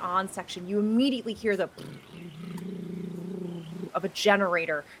down into the on section. You immediately hear the of a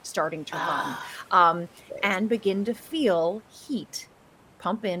generator starting to run, and begin to feel heat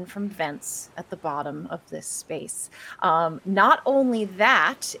pump in from vents at the bottom of this space. Not only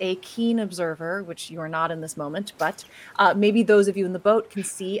that, a keen observer, which you are not in this moment, but maybe those of you in the boat can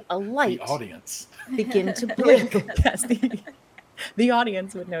see a light The audience. begin to blink. Yes, the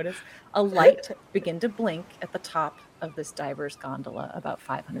audience would notice a light begin to blink at the top of this diver's gondola about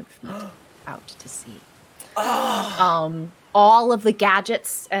 500 feet out to sea. All of the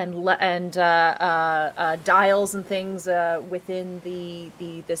gadgets and dials and things within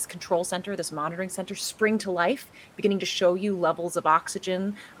this control center, this monitoring center, spring to life, beginning to show you levels of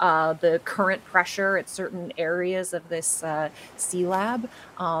oxygen, the current pressure at certain areas of this sea lab.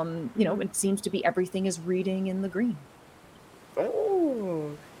 It seems to be everything is reading in the green.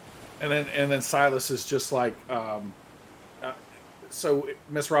 Oh. And then Silas is just like, so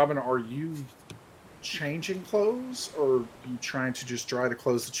Miss Robin, are you changing clothes, or are you trying to just dry the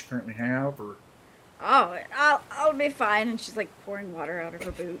clothes that you currently have, or? Oh, I'll be fine. And she's like pouring water out of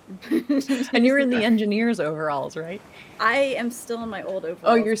her boot. And you're in the engineer's overalls, right? I am still in my old overalls.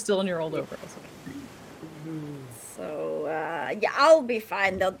 Oh, you're still in your old overalls. So yeah, I'll be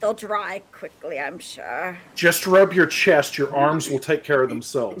fine. They'll dry quickly, I'm sure. Just rub your chest. Your arms will take care of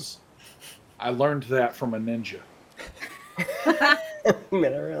themselves. I learned that from a ninja.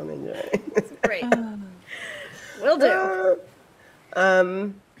 Met a real ninja. Great. Will do.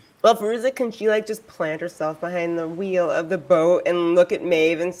 Well, Feruza, can she just plant herself behind the wheel of the boat and look at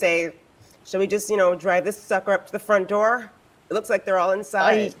Maeve and say, shall we just, drive this sucker up to the front door? It looks like they're all I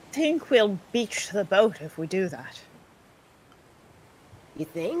inside. think we'll beach the boat if we do that. You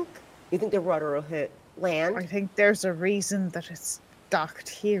think? You think the rudder will hit land? I think there's a reason that it's docked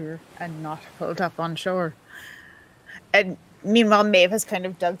here and not pulled up on shore. And meanwhile, Maeve has kind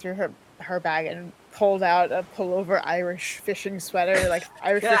of dug through her bag and pulled out a pullover Irish fishing sweater,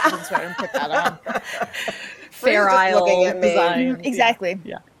 Irish fishing sweater, and put that on. Fair just Isle looking at me. design. Exactly.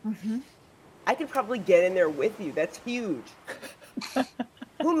 Yeah. I could probably get in there with you. That's huge.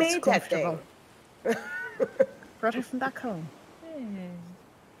 Who made that thing? Brought it from back home.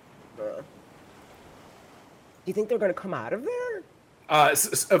 Do you think they're going to come out of there?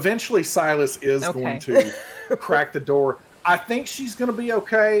 Eventually, Silas is going to crack the door. I think she's going to be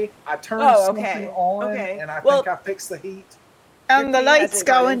okay. I turned something on, and I think I fixed the heat. And the Your key light's hasn't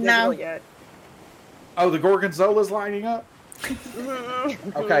gone going now. invisible yet. Oh, the Gorgonzola's lining up?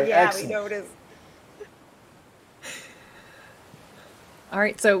 Okay, yeah, excellent. we noticed. All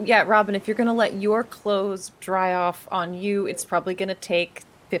right, so yeah, Robin, if you're going to let your clothes dry off on you, it's probably going to take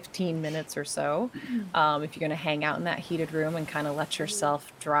 15 minutes or so. If you're going to hang out in that heated room and kind of let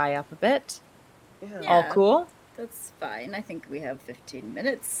yourself dry up a bit. Yeah. All Yeah. cool? That's fine. I think we have 15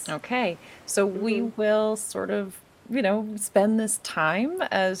 minutes. Okay, so we will sort of, spend this time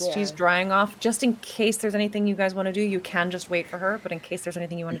as she's Yeah. drying off. Just in case there's anything you guys want to do, you can just wait for her. But in case there's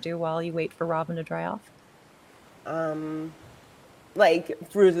anything you want to do while you wait for Robin to dry off. Like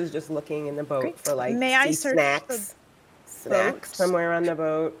Fruz is just looking in the boat Great. for like May I see search snacks. Snacks boat? somewhere on the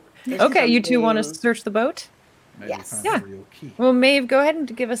boat. Okay, you two want to Something. search the boat? Maybe Yes. find Yeah. the real key. Well, Maeve, go ahead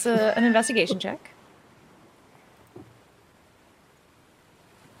and give us an investigation check.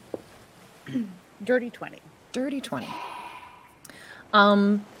 Dirty 20. Dirty 20.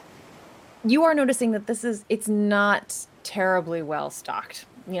 You are noticing that it's not terribly well stocked.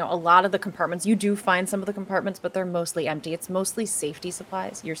 A lot of the compartments, you do find some of the compartments, but they're mostly empty. It's mostly safety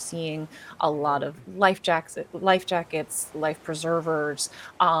supplies. You're seeing a lot of life jackets, life preservers.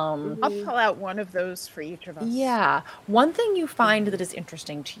 I'll pull out one of those for each of us. Yeah. One thing you find that is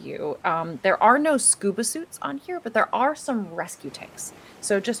interesting to you, there are no scuba suits on here, but there are some rescue tanks.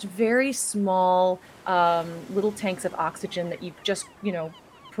 So just very small little tanks of oxygen that you just,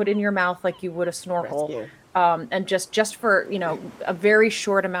 put in your mouth like you would a snorkel. Rescue. And just for, a very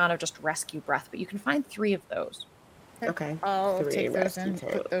short amount of just rescue breath. But you can find 3 of those. Okay. I'll 3 take those rescue and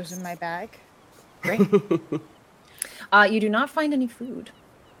put those in my bag. Great. You do not find any food.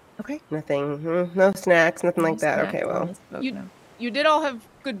 Okay. Nothing. No snacks. Nothing like that. Snacks Okay. on Well, this boat, You- no. You did all have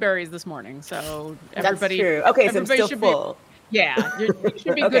good berries this morning, so that's everybody. true. Okay, so I'm everybody still should full. Yeah, you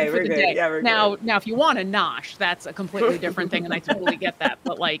should be Okay, good for we're the good. day. Yeah, we're now, if you want a nosh, that's a completely different thing, and I totally get that.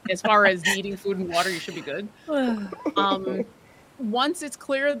 But like, as far as needing food and water, you should be good. Once it's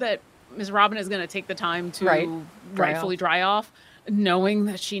clear that Ms. Robin is going to take the time to Right. rightfully dry off, knowing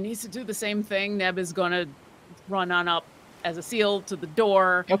that she needs to do the same thing, Neb is going to run on up as a seal to the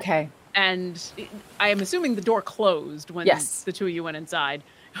door. Okay. And I am assuming the door closed when Yes. the two of you went inside.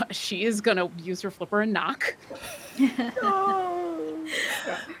 She is going to use her flipper and knock.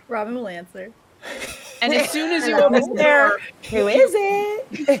 Robin will answer. And as soon as you Hello, open the there. door, Who is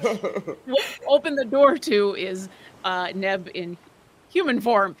it? what you open the door to is Neb in human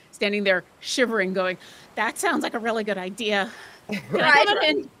form, standing there shivering, going, "That sounds like a really good idea. Can I Right, come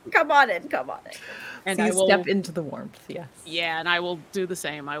in?" Come on in. Come on in. And So I you will step into the warmth, yes. Yeah, and I will do the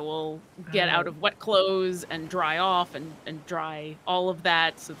same. I will get out of wet clothes and dry off and dry all of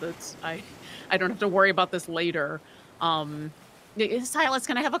that so that I don't have to worry about this later. Silas,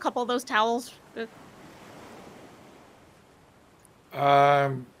 can I have a couple of those towels?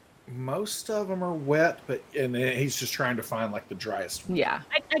 Most of them are wet, and then he's just trying to find like the driest one. Yeah.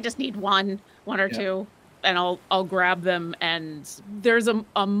 I just need one or Yeah. two, and I'll grab them. And there's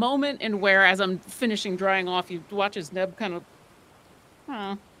a moment in where, as I'm finishing drying off, you watch as Neb kind of,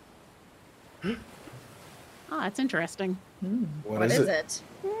 oh, that's interesting. What What is is it?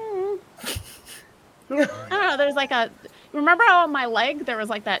 it? I don't know. There's like remember how on my leg there was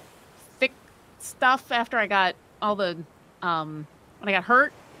like that thick stuff after I got all the when I got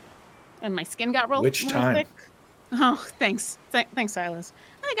hurt and my skin got real, Which real time? thick. Oh, thanks, thanks, Silas.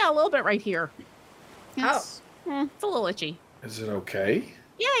 I got a little bit right here. It's a little itchy. Is it okay?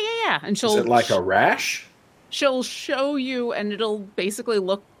 Yeah. And Is it like a rash? she'll show you, and it'll basically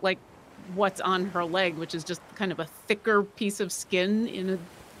look like what's on her leg, which is just kind of a thicker piece of skin in a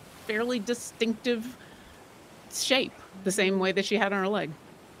fairly distinctive shape, the same way that she had on her leg.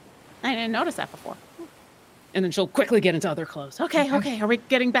 I didn't notice that before. And then she'll quickly get into other clothes. Okay. Are we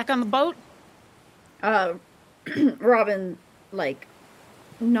getting back on the boat? Robin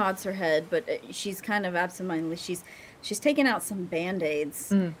nods her head, but she's kind of absentmindedly. She's taken out some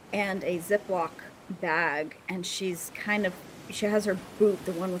Band-Aids and a Ziploc bag, and she has her boot,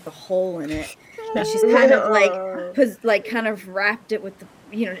 the one with the hole in it, and she's kind of kind of wrapped it with the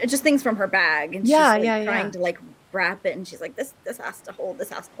just things from her bag, and she's trying to wrap it, and she's like, this has to hold,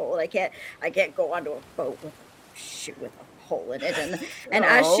 I can't go onto a boat with a hole in it, and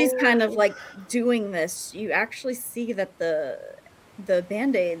as she's kind of doing this, you actually see that the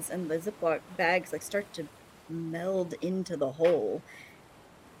Band-Aids and the Ziploc bags start to meld into the hole,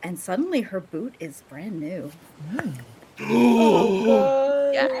 and suddenly her boot is brand new.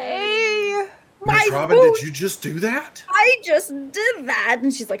 Yay! Miss Robin, did you just do that? I just did that,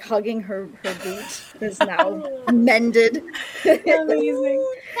 and she's hugging her boot is now mended. Amazing.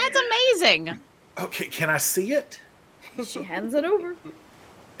 That's amazing. Okay, can I see it? She hands it over.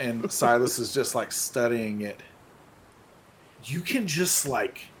 And Silas is just like studying it. You can just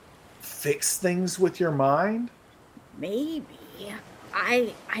like fix things with your mind? Maybe.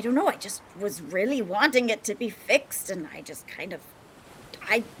 I don't know. I just was really wanting it to be fixed, and I just kind of,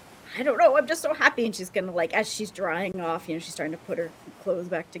 I don't know. I'm just so happy. And she's gonna like, as she's drying off, she's starting to put her clothes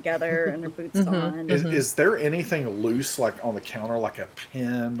back together and her boots on. Is there anything loose like on the counter, like a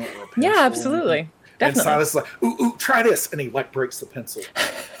pen or a pencil? Yeah, absolutely. And Silas is like, ooh, try this, and he like breaks the pencil,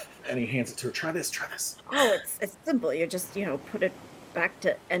 and he hands it to her. Try this. Oh, it's simple. You just put it back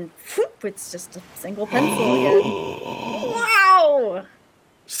to, and whoop, it's just a single pencil again. Wow.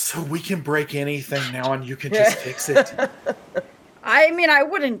 So we can break anything now, and you can just fix it. I mean, I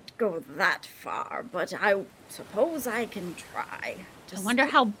wouldn't go that far, but I suppose I can try. I wonder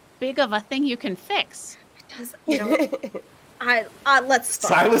how big of a thing you can fix. Does, let's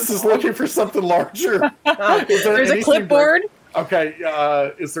start. Silas is looking for something larger. There's a clipboard. Okay,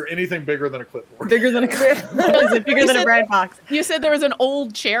 is there anything bigger than a clipboard? Bigger than a clipboard. Is it bigger than a bread box? You said there was an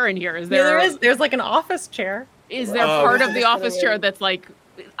old chair in here. Is there? Yeah, there is. There's like an office chair. Is there part of the office chair that's like,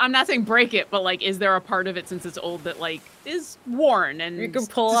 I'm not saying break it, but like, is there a part of it since it's old that like is worn and you can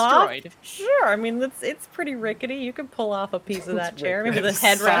pull destroyed? Off? Sure. I mean, it's pretty rickety. You can pull off a piece of that chair. Maybe the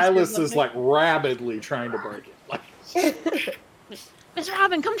headrest. Silas is like rabidly trying to break it. Like, Miss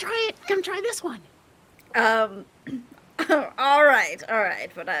Robin, come try it. Come try this one. All right,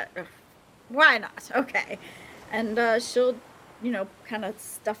 but why not? Okay, and she'll, kind of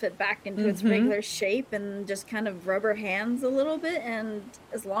stuff it back into its regular shape and just kind of rub her hands a little bit, and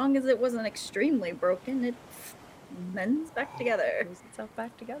as long as it wasn't extremely broken, it mends back together. Pulls itself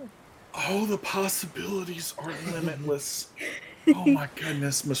back together. Oh, the possibilities are limitless. Oh my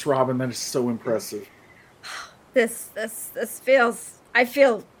goodness, Miss Robin, that is so impressive. This feels. I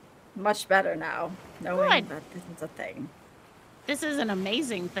feel much better now, knowing that this is a thing. This is an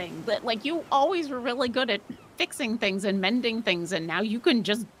amazing thing. That like you always were really good at fixing things and mending things, and now you can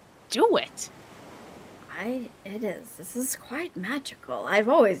just do it. It is. This is quite magical.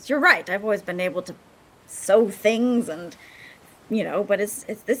 You're right. I've always been able to sew things and, but this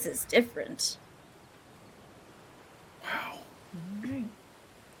is different. Wow.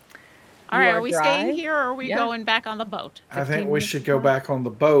 All right, are we staying here or are we going back on the boat? I think we should go back on the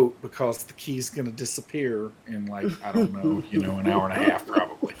boat because the key's going to disappear in like, I don't know, an hour and a half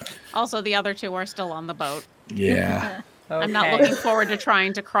probably. Also, the other two are still on the boat. Yeah. Okay. I'm not looking forward to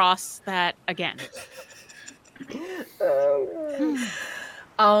trying to cross that again.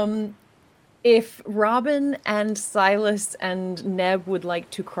 If Robin and Silas and Neb would like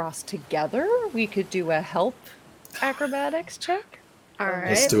to cross together, we could do a help acrobatics check. All right.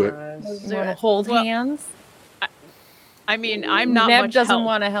 Let's do it. You want to hold hands? I mean, I'm not Neb much doesn't help.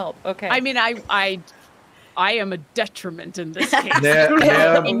 want to help. Okay. I mean, I am a detriment in this case. Neb,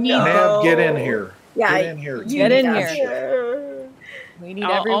 get in here. Yeah, get in here. Get in here. Sure. We need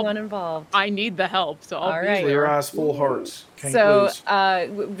everyone involved. I need the help, so I'll All be right. Clear eyes, full hearts. Can't So,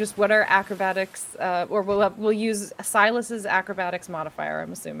 lose. just what are acrobatics? Or we'll use Silas's acrobatics modifier.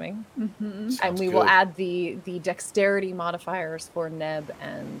 I'm assuming, and Sounds we will good. add the dexterity modifiers for Neb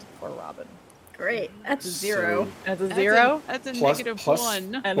and for Robin. Great. That's 0. That's a 0 That's a Plus- negative plus-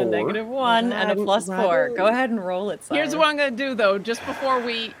 1. and a 4. -1 and a +4. Go ahead and roll it. Silas. Here's what I'm gonna do though. Just before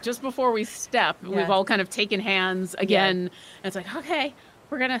we step, Yeah. we've all kind of taken hands again. And it's like, okay,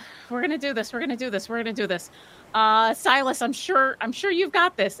 we're gonna do this. We're gonna do this. Silas, I'm sure you've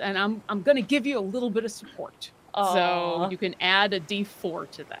got this, and I'm gonna give you a little bit of support. Aw. So you can add a D4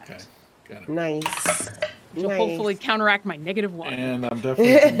 to that. Okay. Got it. Nice. Which will hopefully counteract my -1. And I'm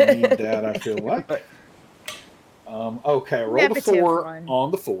definitely going to need that, I feel like. Okay, roll the Negative 4 1.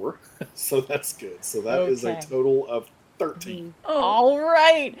 on the 4. So that's good. So that is a Okay. total of 13. All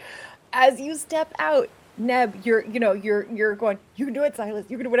right. As you step out, Neb, you're going. You can do it, Silas.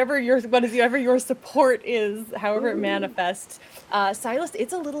 You can do whatever your support is, however it manifests. Silas,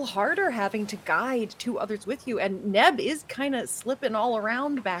 it's a little harder having to guide 2 others with you, and Neb is kind of slipping all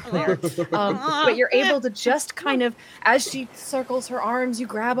around back there. But you're able to just kind of, as she circles her arms, you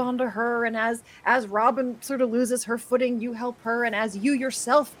grab onto her, and as Robin sort of loses her footing, you help her, and as you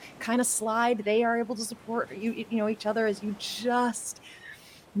yourself kind of slide, they are able to support each other as you just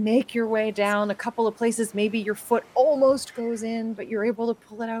make your way down a couple of places. Maybe your foot almost goes in, but you're able to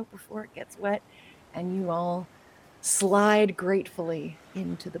pull it out before it gets wet, and you all slide gratefully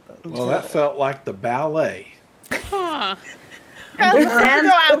into the boat. Well, that felt like the ballet. Huh. Go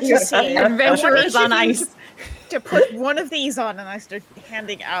out to sea. Adventurers on ice. To put one of these on, and I start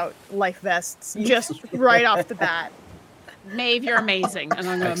handing out life vests just right off the bat. Maeve, you're amazing. And I'm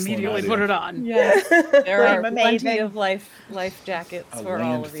going to Excellent immediately idea. put it on. Yes, there are I'm plenty amazing. of life jackets A for all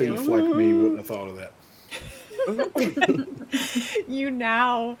land of thief you. like me wouldn't have thought of that. You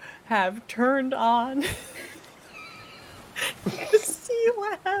now have turned on the sea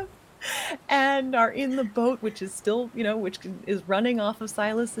lab and are in the boat, which is still, which is running off of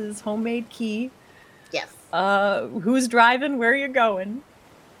Silas's homemade key. Yes. Who's driving? Where are you going?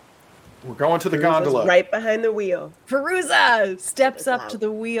 We're going to the Perusa's gondola. right behind the wheel. Perusa steps up Wow. to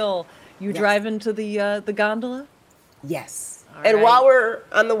the wheel. You Yes. drive into the gondola? Yes. All And right. while we're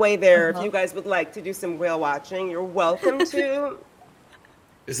on the way there, Uh-huh. if you guys would like to do some whale watching, you're welcome to.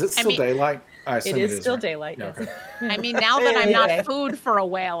 Is it I still mean- daylight? I assume It is still right? daylight. Yeah, Yes. okay. I mean, now that I'm Okay. not food for a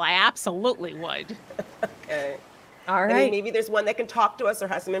whale, I absolutely would. Okay. All I mean, right. maybe there's one that can talk to us or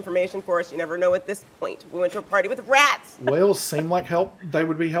has some information for us. You never know at this point. We went to a party with rats. Whales seem like they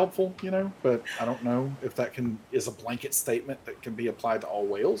would be helpful, but I don't know if that is a blanket statement that can be applied to all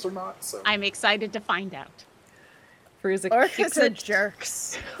whales or not. So I'm excited to find out. Perusa Orcas kicks are it.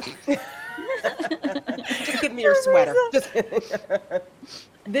 jerks. Just give me your sweater. Just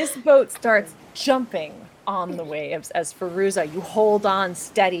This boat starts jumping on the waves as Feruza, you hold on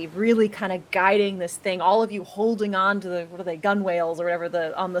steady, really kind of guiding this thing. All of you holding on to the gun whales or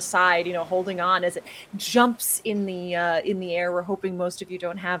whatever on the side, holding on as it jumps in the air. We're hoping most of you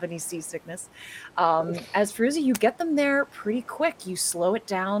don't have any seasickness. As Feruza, you get them there pretty quick. You slow it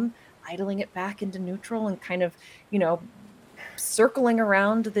down, idling it back into neutral, and kind of circling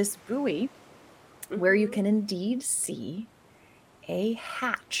around this buoy, where you can indeed see a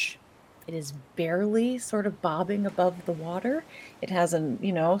hatch. It is barely sort of bobbing above the water. It has a,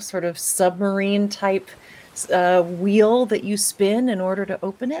 sort of submarine type wheel that you spin in order to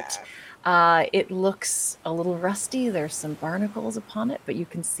open it. It looks a little rusty. There's some barnacles upon it, but you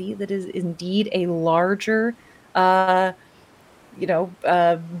can see that it is indeed a larger,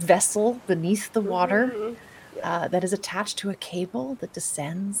 vessel beneath the water that is attached to a cable that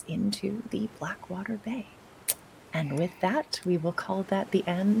descends into the Blackwater Bay. And with that, we will call that the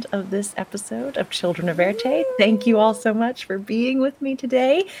end of this episode of Children of Erte. Thank you all so much for being with me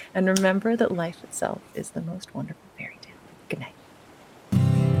today. And remember that life itself is the most wonderful fairy tale. Good night.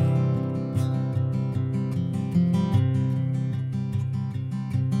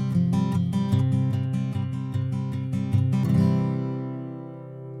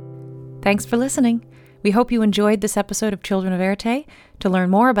 Thanks for listening. We hope you enjoyed this episode of Children of Erte. To learn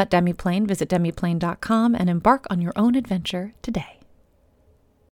more about Demiplane, visit demiplane.com and embark on your own adventure today.